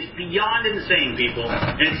 It is beyond insane, people.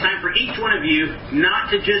 And it's time for each one of you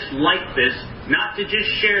not to just like this, not to just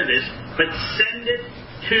share this, but send it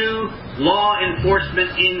to law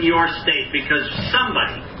enforcement in your state, because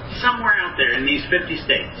somebody, somewhere out there in these 50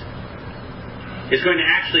 states, is going to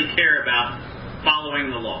actually care about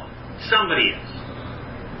following the law. Somebody is.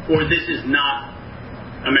 Or this is not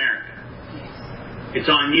America. It's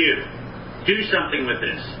on you. Do something with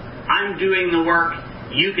this. I'm doing the work.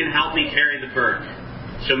 You can help me carry the burden.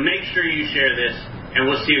 So make sure you share this, and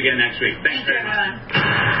we'll see you again next week. Thanks very much.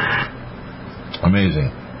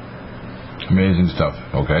 Amazing. Amazing stuff.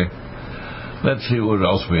 Okay. Let's see what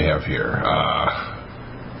else we have here.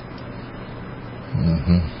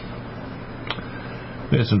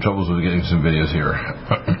 We had some troubles with getting some videos here.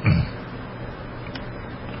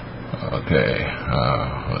 Okay.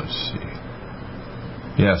 Let's see.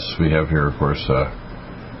 Yes, we have here, of course,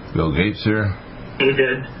 Bill Gates here.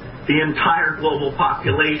 The entire global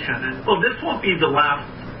population. And, well, this won't be the last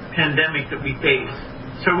pandemic that we face.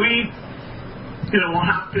 So we, we'll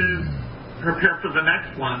have to prepare for the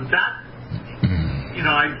next one. That,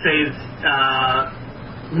 I'd say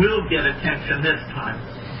will get attention this time.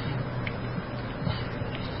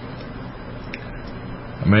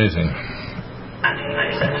 Amazing.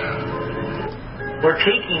 We're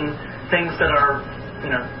taking things that are,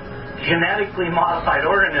 genetically modified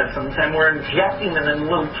organisms, and we're injecting them in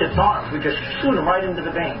little kids' arms. We just shoot them right into the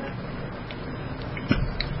vein.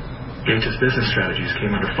 Gates' business strategies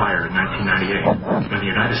came under fire in 1998 when the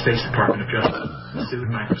United States Department of Justice sued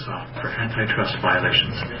Microsoft for antitrust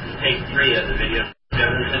violations. Take 3 of the video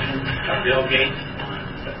deposition of Bill Gates.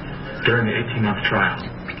 During the 18-month trial,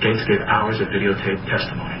 Gates gave hours of videotaped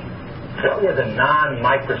testimony. What were the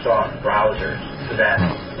non-Microsoft browsers that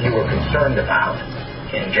you were concerned about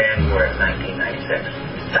in January of 1996?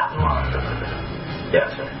 Stop monsters.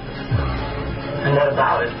 Yes, sir. And what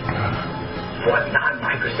about it? What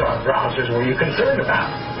non-Microsoft browsers were you concerned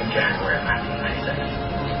about in January of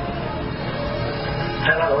 1996?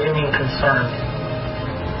 I don't know what you mean concerned.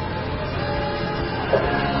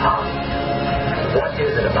 What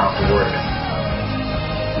is it about the word?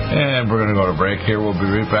 And we're going to go to break here. We'll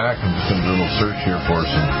be right back. I'm just going to do a little search here for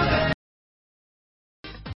some.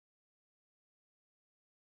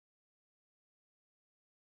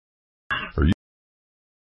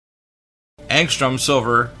 Angstrom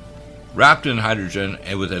silver wrapped in hydrogen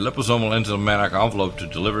and with a liposomal enzymatic envelope to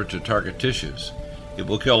deliver to target tissues. It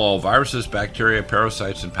will kill all viruses, bacteria,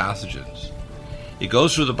 parasites, and pathogens. It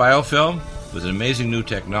goes through the biofilm with an amazing new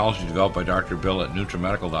technology developed by Dr. Bill at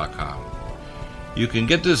NutriMedical.com. You can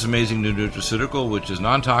get this amazing new nutraceutical, which is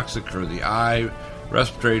non-toxic for the eye,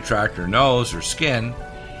 respiratory tract, or nose, or skin,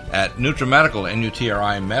 at NutriMedical,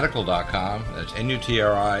 NutriMedical.com. That's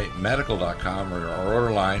NutriMedical.com, or our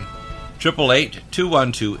order line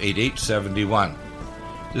 888-212-8871.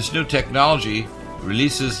 This new technology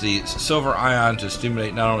releases the silver ion to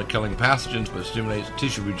stimulate not only killing pathogens, but stimulates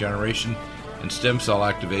tissue regeneration and stem cell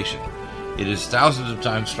activation. It is thousands of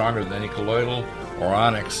times stronger than any colloidal or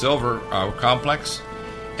onyx silver complex,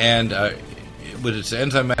 and with its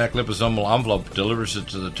enzymatic liposomal envelope, delivers it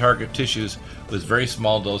to the target tissues with very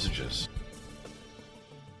small dosages.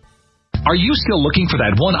 Are you still looking for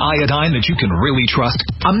that one iodine that you can really trust?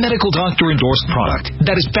 A medical doctor endorsed product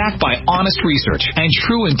that is backed by honest research and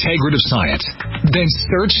true integrative science? Then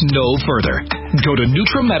search no further. Go to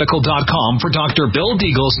NutriMedical.com for Dr. Bill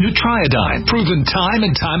Deagle's Nutriodine, proven time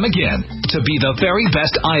and time again to be the very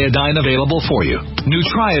best iodine available for you.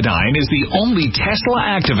 Nutriodine is the only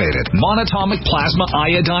Tesla-activated monatomic plasma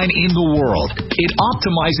iodine in the world. It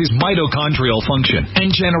optimizes mitochondrial function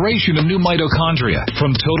and generation of new mitochondria,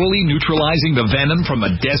 from totally neutralizing the venom from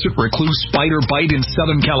a desert recluse spider bite in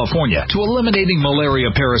Southern California to eliminating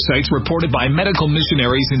malaria parasites reported by medical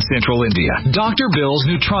missionaries in Central India. Dr. Bill's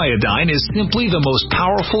Nutriodine is simply the most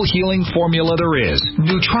powerful healing formula there is.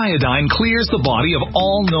 Nutriodine clears the body of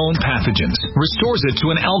all known pathogens, restores it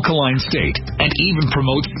to an alkaline state, and even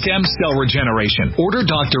promotes stem cell regeneration. Order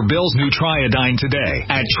Dr. Bill's Nutriodine today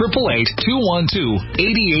at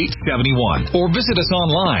 888-212-8871 or visit us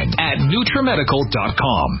online at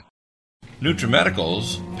NutriMedical.com.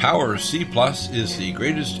 NutriMedical's Power C Plus is the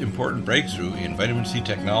greatest important breakthrough in vitamin C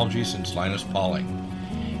technology since Linus Pauling.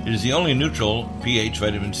 It is the only neutral pH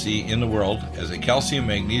vitamin C in the world as a calcium,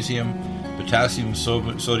 magnesium, potassium,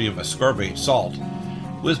 sodium ascorbate salt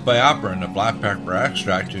with BioPerine, a black pepper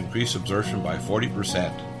extract, to increase absorption by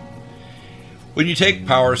 40%. When you take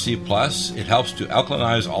Power C Plus, it helps to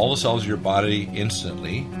alkalinize all the cells of your body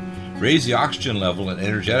instantly, raise the oxygen level and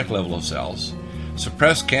energetic level of cells,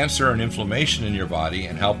 suppress cancer and inflammation in your body,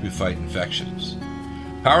 and help you fight infections.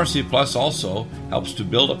 Power C Plus also helps to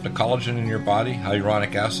build up the collagen in your body,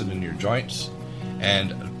 hyaluronic acid in your joints,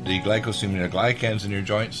 and the glycosaminoglycans in your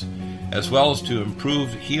joints, as well as to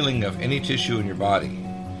improve healing of any tissue in your body.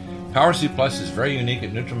 Power C Plus is very unique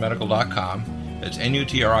at NutriMedical.com. It's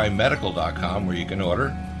NutriMedical.com where you can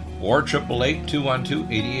order, or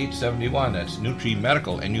 888-212-8871. That's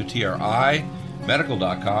NutriMedical, Nutri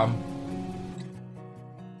medical.com.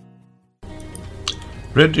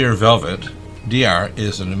 Red Deer Velvet DR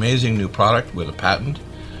is an amazing new product with a patent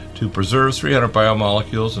to preserve 300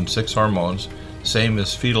 biomolecules and 6 hormones, same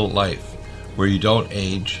as fetal life, where you don't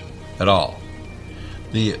age at all.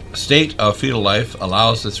 The state of fetal life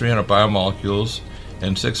allows the 300 biomolecules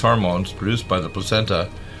and 6 hormones produced by the placenta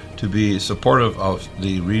to be supportive of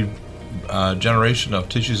the regeneration of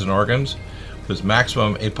tissues and organs, with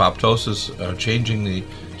maximum apoptosis, changing the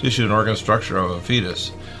tissue and organ structure of a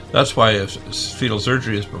fetus. That's why if fetal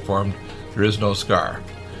surgery is performed, there is no scar.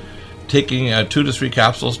 Taking 2 to 3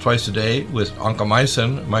 capsules twice a day with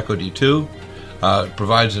oncomycin, myco-D2,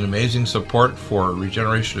 provides an amazing support for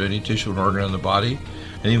regeneration of any tissue and organ in the body,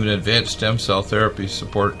 and even advanced stem cell therapy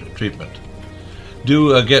support treatment.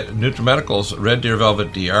 Do get NutriMedical's Red Deer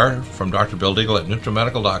Velvet DR from Dr. Bill Deagle at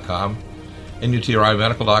NutriMedical.com,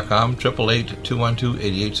 NutriMedical.com,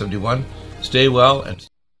 888-212-8871. Stay well and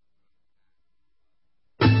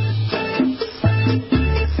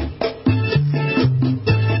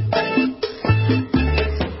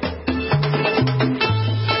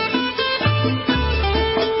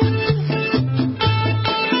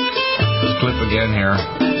again here.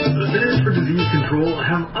 The Centers for Disease Control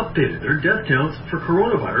have updated their death counts for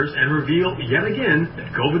coronavirus and reveal yet again that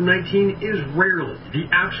COVID-19 is rarely the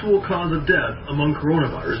actual cause of death among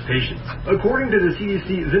coronavirus patients. According to the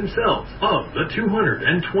CDC themselves, of the 220,000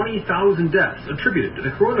 deaths attributed to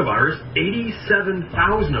the coronavirus, 87,000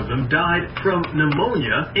 of them died from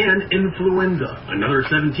pneumonia and influenza. Another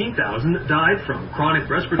 17,000 died from chronic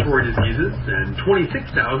respiratory diseases, and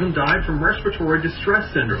 26,000 died from respiratory distress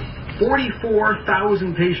syndrome.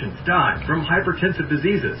 44,000 patients died from hypertensive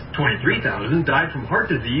diseases, 23,000 died from heart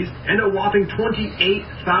disease, and a whopping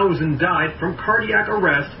 28,000 died from cardiac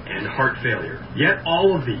arrest and heart failure. Yet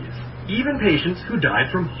all of these, even patients who died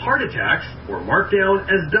from heart attacks, were marked down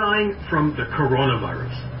as dying from the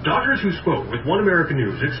coronavirus. Doctors who spoke with One American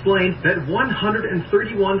News explained that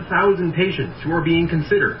 131,000 patients who are being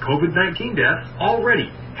considered COVID-19 deaths already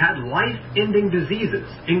had life-ending diseases,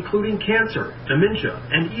 including cancer, dementia,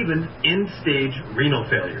 and even end-stage renal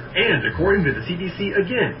failure. And according to the CDC,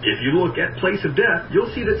 again, if you look at place of death, you'll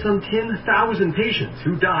see that some 10,000 patients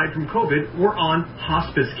who died from COVID were on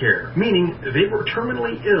hospice care, meaning they were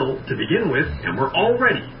terminally ill to begin with and were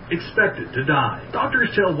already expected to die. Doctors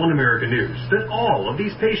tell One American News that all of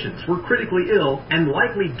these patients were critically ill and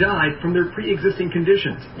likely died from their pre-existing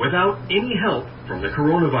conditions without any help from the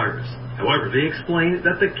coronavirus. However, they explain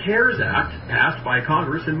that the CARES Act, passed by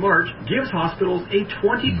Congress in March, gives hospitals a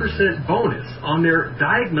 20% bonus on their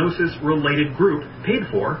diagnosis-related group paid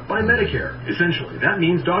for by Medicare. Essentially, that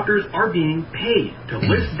means doctors are being paid to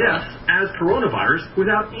list deaths as coronavirus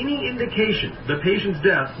without any indication the patient's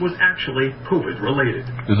death was actually COVID-related.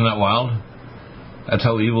 Isn't that wild? That's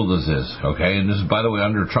how evil this is, okay? And this is, by the way,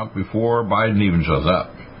 under Trump before Biden even shows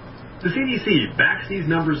up. The CDC backs these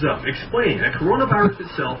numbers up, explaining that coronavirus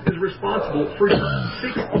itself is responsible for 6%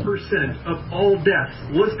 of all deaths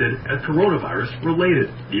listed as coronavirus related.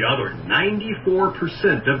 The other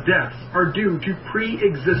 94% of deaths are due to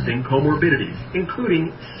pre-existing comorbidities, including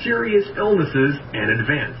serious illnesses and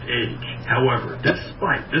advanced age. However,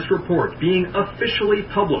 despite this report being officially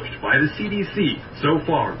published by the CDC, so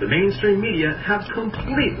far the mainstream media have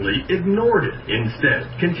completely ignored it, instead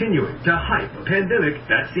continuing to hype a pandemic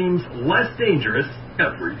that seems less dangerous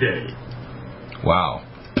every day. Wow.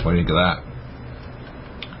 What do you think of that?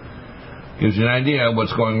 Gives you an idea of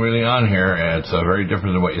what's going really on here, and it's very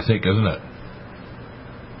different than what you think, isn't it?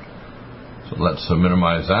 So let's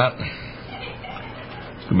minimize that.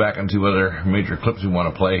 Let's go back into other major clips we want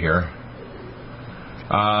to play here.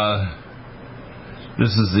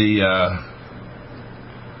 This is the,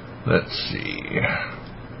 let's see.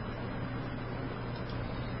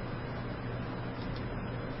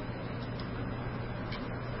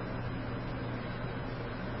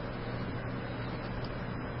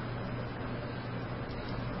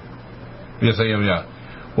 Yes, I am, yeah.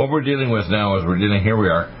 What we're dealing with now is here we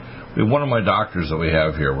are. We have one of my doctors that we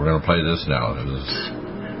have here. We're going to play this now.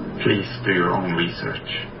 Please do your own research.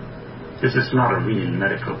 This is not a real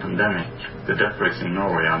medical pandemic. The death rates in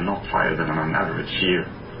Norway are not higher than on an average year.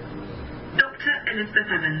 Dr. Elizabeth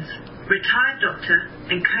Evans, retired doctor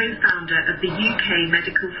and co-founder of the UK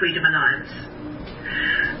Medical Freedom Alliance.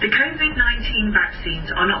 The COVID-19 vaccines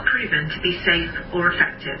are not proven to be safe or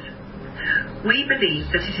effective. We believe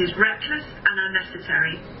that it is reckless and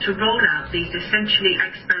unnecessary to roll out these essentially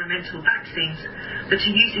experimental vaccines that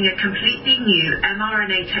are using a completely new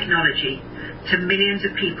mRNA technology to millions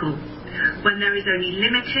of people when there is only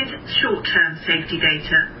limited short-term safety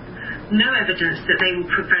data, no evidence that they will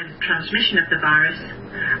prevent transmission of the virus,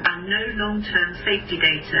 and no long-term safety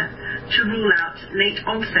data to rule out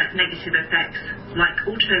late-onset negative effects like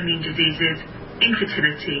autoimmune diseases,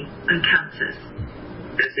 infertility, and cancers.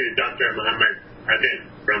 This is Dr. Mohammed Adel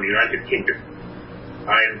from United Kingdom.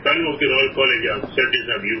 I am fellow of the Royal College of Surgeons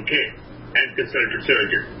of UK and consultant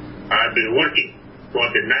surgeon. I have been working for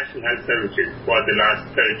the National Health Services for the last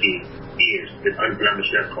 30 years with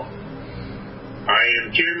unblemished record. I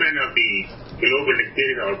am chairman of the Global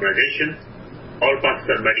Experience Organization, All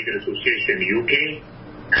Pakistan Medical Association UK,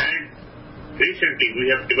 and recently we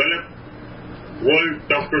have developed World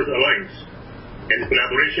Doctors Alliance in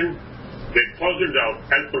collaboration with thousands of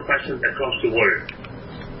health professionals across the world.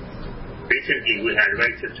 Recently we had a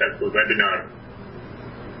very successful webinar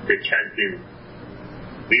which has been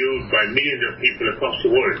viewed by millions of people across the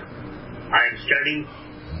world. I am standing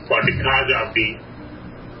for the cause of the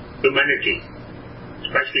humanity,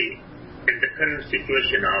 especially in the current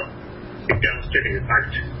situation of the devastating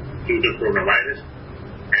impact due to coronavirus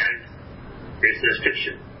and its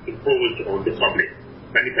restriction imposed on the public.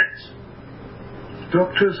 Many thanks.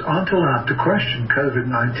 Doctors aren't allowed to question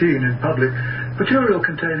COVID-19 in public. Material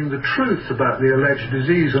containing the truth about the alleged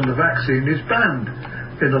disease and the vaccine is banned.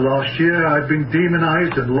 In the last year, I've been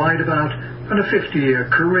demonized and lied about, and a 50-year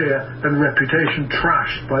career and reputation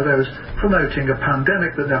trashed by those promoting a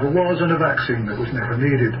pandemic that never was and a vaccine that was never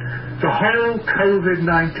needed. The whole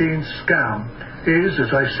COVID-19 scam is, as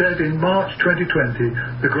I said in March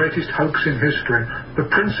 2020, the greatest hoax in history. The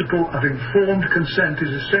principle of informed consent is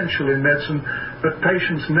essential in medicine, but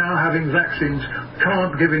patients now having vaccines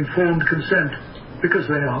can't give informed consent because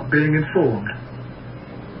they aren't being informed.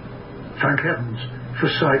 Thank heavens for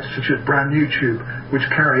sites such as Brand YouTube, which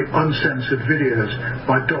carry uncensored videos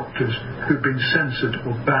by doctors who've been censored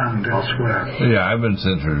or banned elsewhere. Yeah, I've been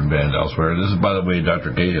censored and banned elsewhere. This is, by the way,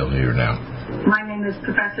 Dr. Cahill here now. My name is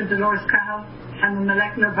Professor DOLORESCAHILL. I'm a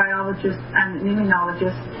molecular biologist and an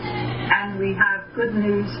immunologist, and we have good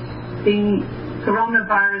news. The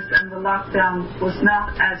coronavirus and the lockdown was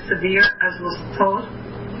not as severe as was thought.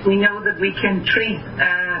 We know that we can treat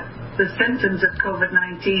the symptoms of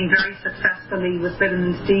COVID-19 very successfully with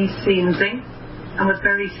vitamins D, C, and zinc, and with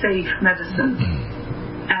very safe medicine.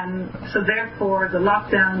 So therefore, the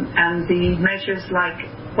lockdown and the measures like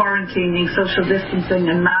quarantining, social distancing,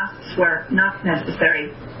 and masks were not necessary.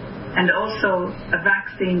 And also, a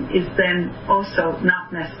vaccine is then also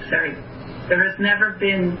not necessary. There has never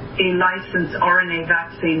been a licensed RNA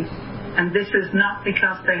vaccine, and this is not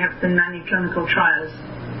because there have been many clinical trials,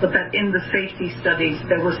 but that in the safety studies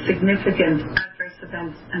there was significant adverse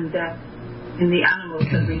events and death in the animals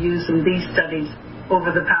that were used in these studies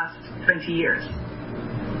over the past 20 years.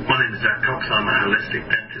 My name is Zach Cox. I'm a holistic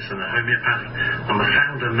dentist and a homeopath. I'm a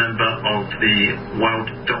founder member of the World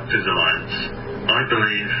Doctors Alliance. I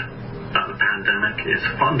believe that the pandemic is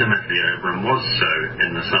fundamentally over and was so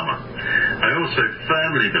in the summer. I also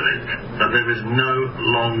firmly believe that there is no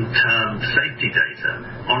long-term safety data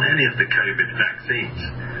on any of the COVID vaccines.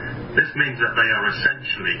 This means that they are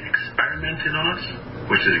essentially experimenting on us,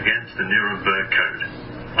 which is against the Nuremberg Code.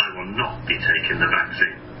 I will not be taking the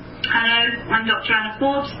vaccine. Hello, I'm Dr. Anna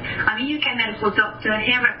Forbes. I'm a UK medical doctor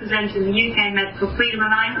here representing the UK Medical Freedom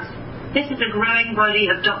Alliance. This is a growing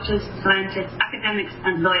body of doctors, scientists, academics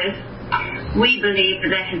and lawyers. We believe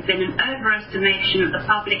that there has been an overestimation of the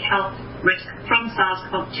public health risk from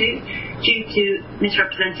SARS-CoV-2 due to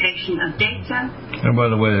misrepresentation of data. And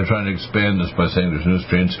by the way, they're trying to expand this by saying there's new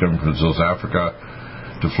strains coming from South Africa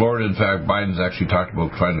to Florida. In fact, Biden's actually talked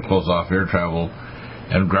about trying to close off air travel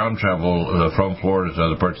and ground travel from Florida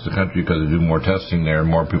to other parts of the country because they do more testing there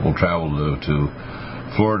and more people travel to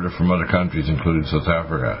Florida from other countries, including South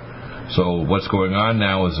Africa. So what's going on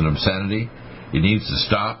now is an obscenity. It needs to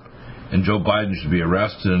stop, and Joe Biden should be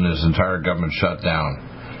arrested and his entire government shut down.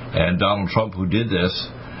 And Donald Trump, who did this,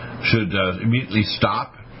 should immediately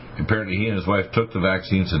stop. Apparently he and his wife took the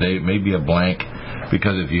vaccine today. It may be a blank,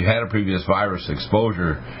 because if you had a previous virus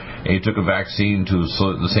exposure and you took a vaccine to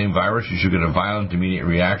the same virus, you should get a violent immediate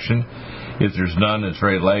reaction. If there's none, it's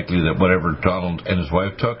very likely that whatever Donald and his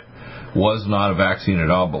wife took was not a vaccine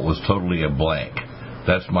at all, but was totally a blank.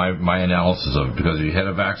 That's my analysis of it, because if you had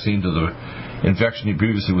a vaccine to the infection, he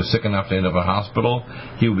previously was sick enough to end up in a hospital,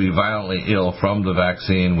 he will be violently ill from the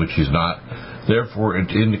vaccine, which he's not. Therefore,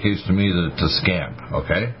 it indicates to me that it's a scam,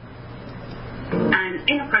 okay? And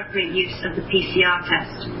inappropriate use of the PCR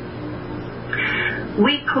test.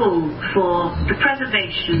 We call for the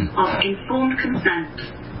preservation of informed consent,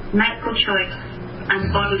 medical choice,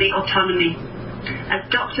 and bodily autonomy. As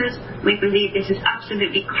doctors, we believe this is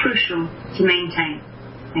absolutely crucial to maintain.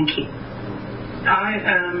 Thank you. I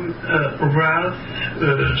am Ralph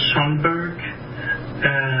Sundberg,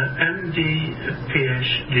 MD,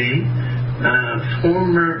 PhD,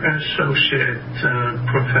 former associate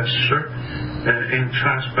professor in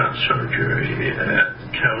transplant surgery at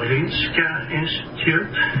Karolinska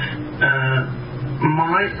Institute.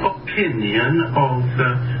 My opinion of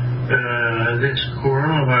this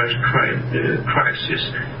coronavirus crisis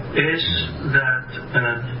is that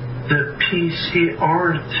the PCR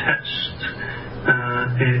test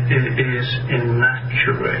is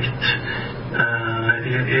inaccurate.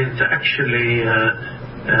 It actually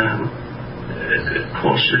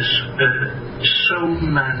causes so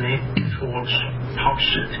many false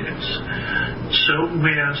positives. So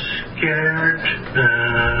we are scared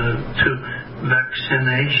to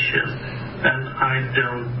vaccination, and I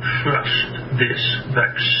don't trust this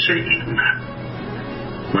vaccine.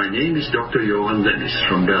 My name is Dr. Johan Dennis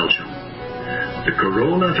from Belgium. The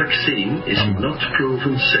corona vaccine is not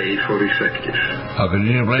proven safe or effective. I'll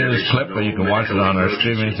continue playing this clip, but you can watch it on our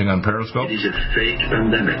streaming thing on Periscope. It is a fake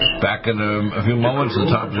pandemic. Back in a few moments at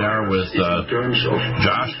the top of the hour with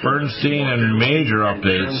Josh Bernstein and major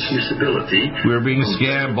updates. We are being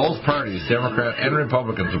scammed. Both parties, Democrat and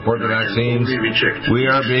Republican, support the vaccines. We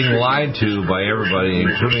are being lied to by everybody,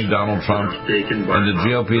 including Donald Trump and the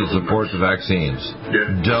GOP that supports the vaccines.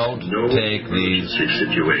 Don't take these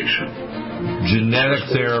genetic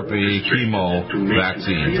therapy, chemo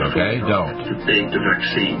vaccines, okay? Don't. To take the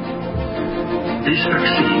vaccine. This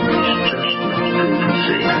vaccine is just not proven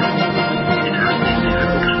safe. It has been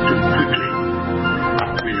developed too quickly.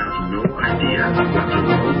 We have no idea what to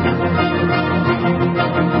do.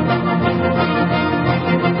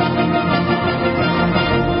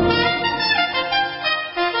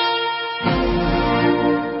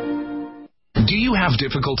 Do you have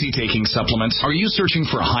difficulty taking supplements? Are you searching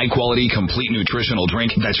for a high-quality, complete nutritional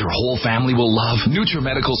drink that your whole family will love?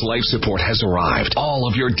 NutriMedical's Life Support has arrived. All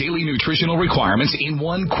of your daily nutritional requirements in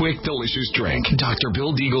one quick, delicious drink. Dr.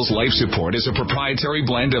 Bill Deagle's Life Support is a proprietary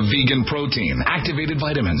blend of vegan protein, activated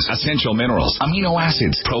vitamins, essential minerals, amino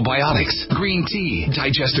acids, probiotics, green tea,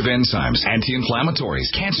 digestive enzymes, anti-inflammatories,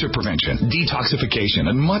 cancer prevention, detoxification,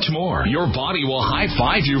 and much more. Your body will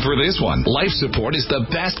high-five you for this one. Life Support is the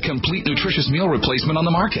best complete nutritious meal replacement on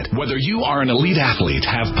the market. Whether you are an elite athlete,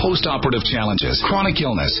 have post-operative challenges, chronic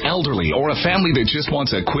illness, elderly, or a family that just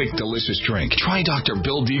wants a quick, delicious drink, try Dr.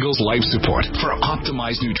 Bill Deagle's Life Support for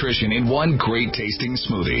optimized nutrition in one great-tasting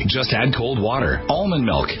smoothie. Just add cold water, almond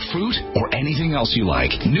milk, fruit, or anything else you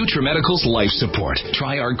like. NutriMedical's Life Support.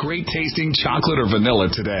 Try our great-tasting chocolate or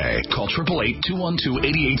vanilla today. Call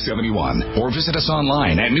 888-212-8871 or visit us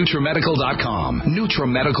online at NutriMedical.com.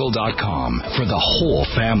 NutriMedical.com for the whole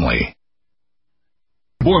family.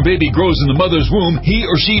 Born baby grows in the mother's womb, he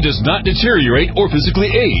or she does not deteriorate or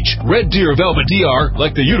physically age. Red Deer Velvet DR,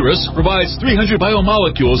 like the uterus, provides 300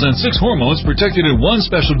 biomolecules and 6 hormones protected in one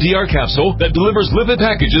special DR capsule that delivers lipid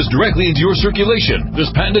packages directly into your circulation.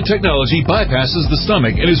 This patented technology bypasses the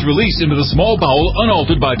stomach and is released into the small bowel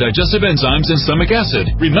unaltered by digestive enzymes and stomach acid.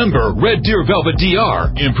 Remember, Red Deer Velvet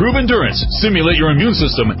DR. Improve endurance, stimulate your immune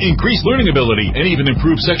system, increase learning ability, and even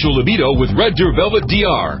improve sexual libido with Red Deer Velvet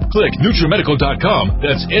DR. Click NutriMedical.com.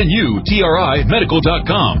 That's NUTRI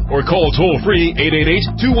medical.com or call toll-free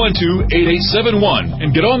 888-212-8871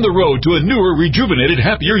 and get on the road to a newer, rejuvenated,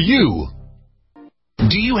 happier you.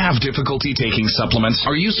 Do you have difficulty taking supplements?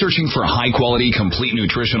 Are you searching for a high-quality, complete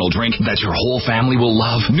nutritional drink that your whole family will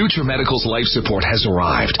love? NutriMedical's Life Support has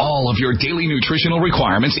arrived. All of your daily nutritional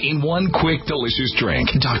requirements in one quick, delicious drink.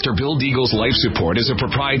 Dr. Bill Deagle's Life Support is a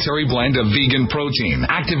proprietary blend of vegan protein,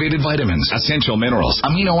 activated vitamins, essential minerals,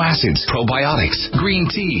 amino acids, probiotics, green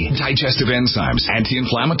tea, digestive enzymes,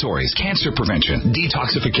 anti-inflammatories, cancer prevention,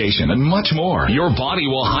 detoxification, and much more. Your body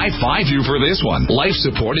will high-five you for this one. Life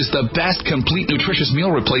Support is the best complete nutritious best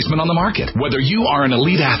meal replacement on the market. Whether you are an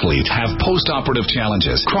elite athlete, have post-operative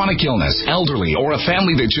challenges, chronic illness, elderly, or a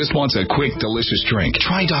family that just wants a quick, delicious drink,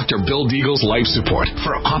 try Dr. Bill Deagle's Life Support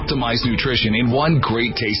for optimized nutrition in one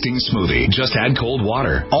great tasting smoothie. Just add cold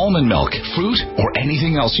water, almond milk, fruit, or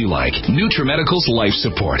anything else you like. NutriMedical's Life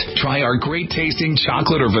Support. Try our great tasting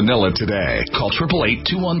chocolate or vanilla today. Call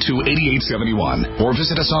 888-212-8871 or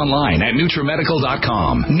visit us online at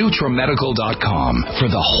NutriMedical.com. NutriMedical.com for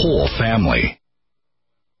the whole family.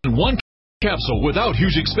 One capsule without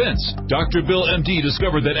huge expense. Dr. Bill MD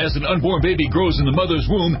discovered that as an unborn baby grows in the mother's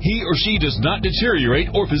womb, he or she does not deteriorate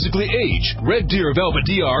or physically age. Red Deer Velvet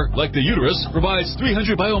DR, like the uterus, provides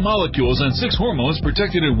 300 biomolecules and 6 hormones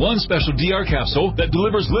protected in one special DR capsule that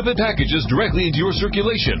delivers lipid packages directly into your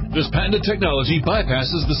circulation. This patented technology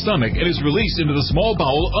bypasses the stomach and is released into the small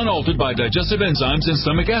bowel unaltered by digestive enzymes and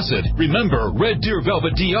stomach acid. Remember, Red Deer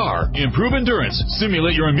Velvet DR. Improve endurance,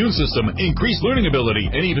 stimulate your immune system, increase learning ability,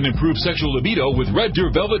 and even improve sexual libido with Red Deer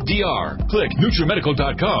Velvet DR. Click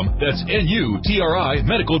NutriMedical.com, that's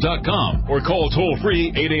NutriMedical.com, or call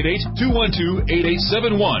toll-free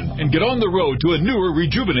 888-212-8871 and get on the road to a newer,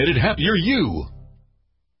 rejuvenated, happier you.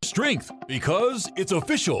 Strength, because it's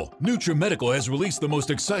official. NutriMedical has released the most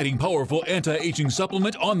exciting, powerful anti-aging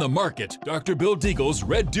supplement on the market. Dr. Bill Deagle's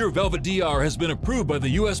Red Deer Velvet DR has been approved by the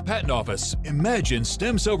U.S. Patent Office. Imagine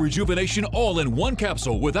stem cell rejuvenation all in one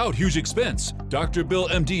capsule without huge expense. Dr. Bill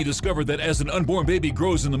MD discovered that as an unborn baby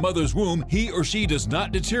grows in the mother's womb, he or she does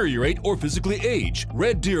not deteriorate or physically age.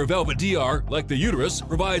 Red Deer Velvet DR, like the uterus,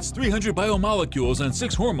 provides 300 biomolecules and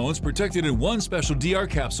 6 hormones protected in one special DR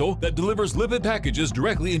capsule that delivers lipid packages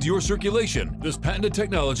directly into your circulation. This patented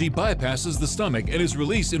technology bypasses the stomach and is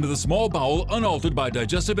released into the small bowel unaltered by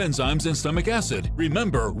digestive enzymes and stomach acid.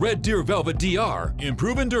 Remember, Red Deer Velvet DR.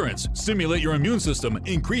 Improve endurance, stimulate your immune system,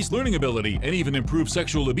 increase learning ability, and even improve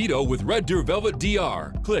sexual libido with Red Deer Velvet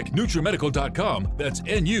DR. Click NutriMedical.com, that's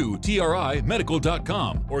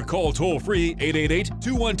NutriMedical.com, or call toll-free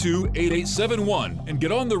 888-212-8871 and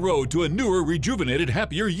get on the road to a newer, rejuvenated,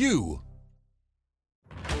 happier you.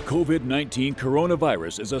 COVID-19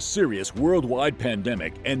 coronavirus is a serious worldwide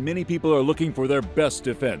pandemic, and many people are looking for their best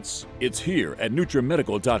defense. It's here at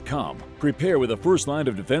NutriMedical.com. Prepare with a first line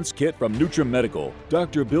of defense kit from NutriMedical.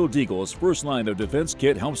 Dr. Bill Deagle's first line of defense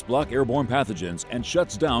kit helps block airborne pathogens and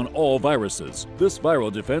shuts down all viruses. This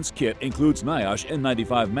viral defense kit includes NIOSH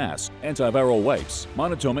N95 mask, antiviral wipes,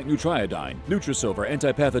 monatomic nutriodine, Nutrisilver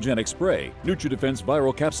antipathogenic spray, NutriDefense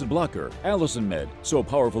viral capsid blocker, Allison Med, so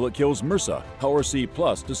powerful it kills MRSA, Power C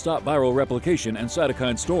Plus to stop viral replication and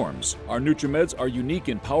cytokine storms. Our NutriMeds are unique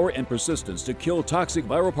in power and persistence to kill toxic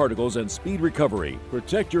viral particles and speed recovery.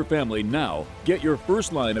 Protect your family now. Get your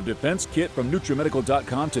first line of defense kit from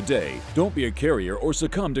NutriMedical.com today. Don't be a carrier or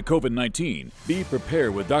succumb to COVID-19. Be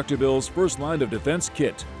prepared with Dr. Bill's first line of defense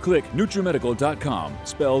kit. Click NutriMedical.com,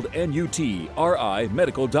 spelled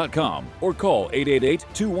NutriMedical.com, or call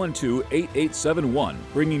 888-212-8871,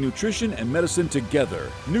 bringing nutrition and medicine together.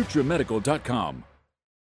 NutriMedical.com.